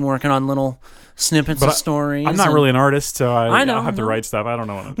I've been working on little snippets of stories. I'm not really an artist, so I'll have to know. write stuff. I don't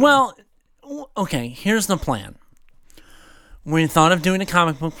know what I'm doing. Well, okay, here's the plan. We thought of doing a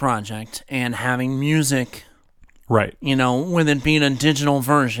comic book project and having music, right? With it being a digital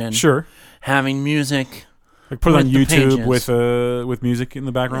version. Sure. Having music, like put it on YouTube with music in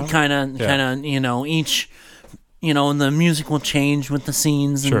the background. Kind of, each, the music will change with the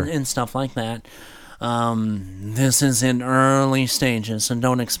scenes and stuff like that. This is in early stages, so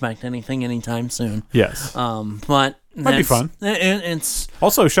don't expect anything anytime soon. Yes. But might be fun. It's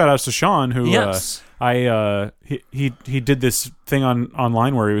also shout outs to Sean who. Yes. He did this thing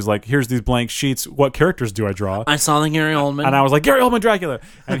online where he was like, here's these blank sheets, what characters do I draw? I saw the Gary Oldman, and I was like, Gary Oldman Dracula,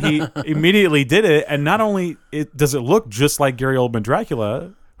 and he immediately did it. And not only does it look just like Gary Oldman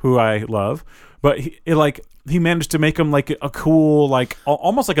Dracula, who I love, but he managed to make him like a cool, like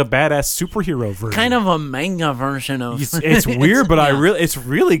almost like a badass superhero version, kind of a manga version of. It's weird, but it's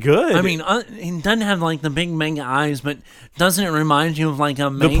really good. I mean, it doesn't have like the big manga eyes, but doesn't it remind you of like a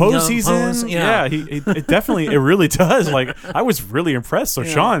manga the pose he's in? Yeah, it definitely, it really does. Like I was really impressed. So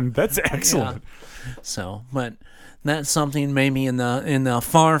Sean, that's excellent. Yeah. So, but that's something maybe in the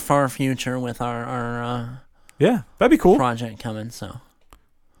far future with our yeah, that'd be cool project coming. So.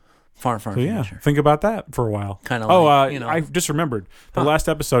 Far future. Think about that for a while. Kind of. I just remembered the last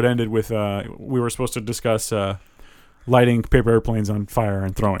episode ended with we were supposed to discuss lighting paper airplanes on fire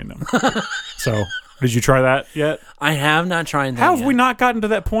and throwing them. So Did you try that yet? I have not tried that How yet. have we not gotten to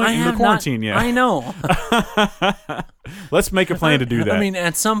that point in the quarantine yet? I know. Let's make a plan to do that. I mean,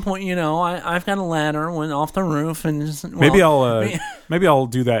 at some point, I've got a ladder, went off the roof, and just, maybe I'll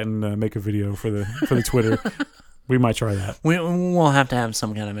do that and make a video for the Twitter. We might try that. We'll have to have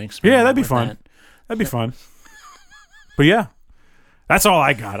some kind of experience. Yeah, that'd be fun. That'd be fun. But yeah, that's all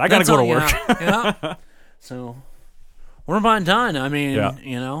I got. I got to go to work. Yeah. So we're about done. I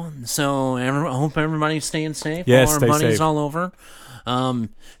mean, so I hope everybody's staying safe. Yes, all our stay buddies safe. all over.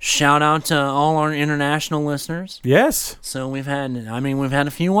 Shout out to all our international listeners. Yes. So we've had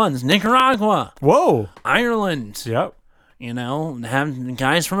a few ones. Nicaragua, Whoa. Ireland. Yep. Have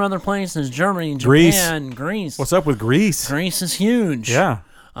guys from other places, Germany, Japan, Greece. What's up with Greece? Greece is huge. Yeah.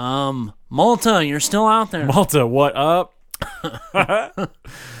 Malta, you're still out there. Malta, what up?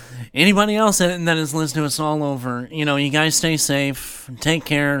 Anybody else that is listening to us all over, you guys stay safe, take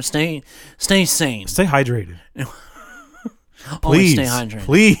care, stay sane. Stay hydrated. Always Please. stay hydrated.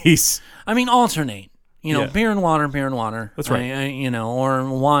 Please. I mean, alternate. Yeah. Beer and water. That's right. Or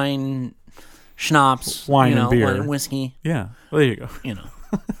wine, schnapps. Wine and beer. Whiskey. Yeah. Well, there you go.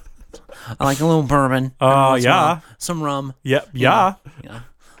 I like a little bourbon. Yeah. Some rum. Yep. Yeah. Yeah.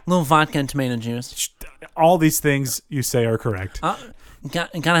 A little vodka and tomato juice. All these things you say are correct.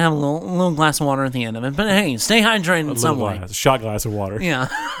 Gotta have a little glass of water at the end of it. But hey, stay hydrated in some way. A shot glass of water. Yeah.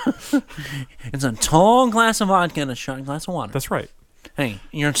 It's a tall glass of vodka and a shot glass of water. That's right. Hey,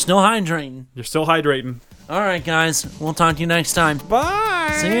 you're still hydrating. You're still hydrating. All right, guys. We'll talk to you next time.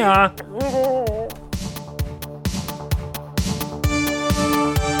 Bye. See ya.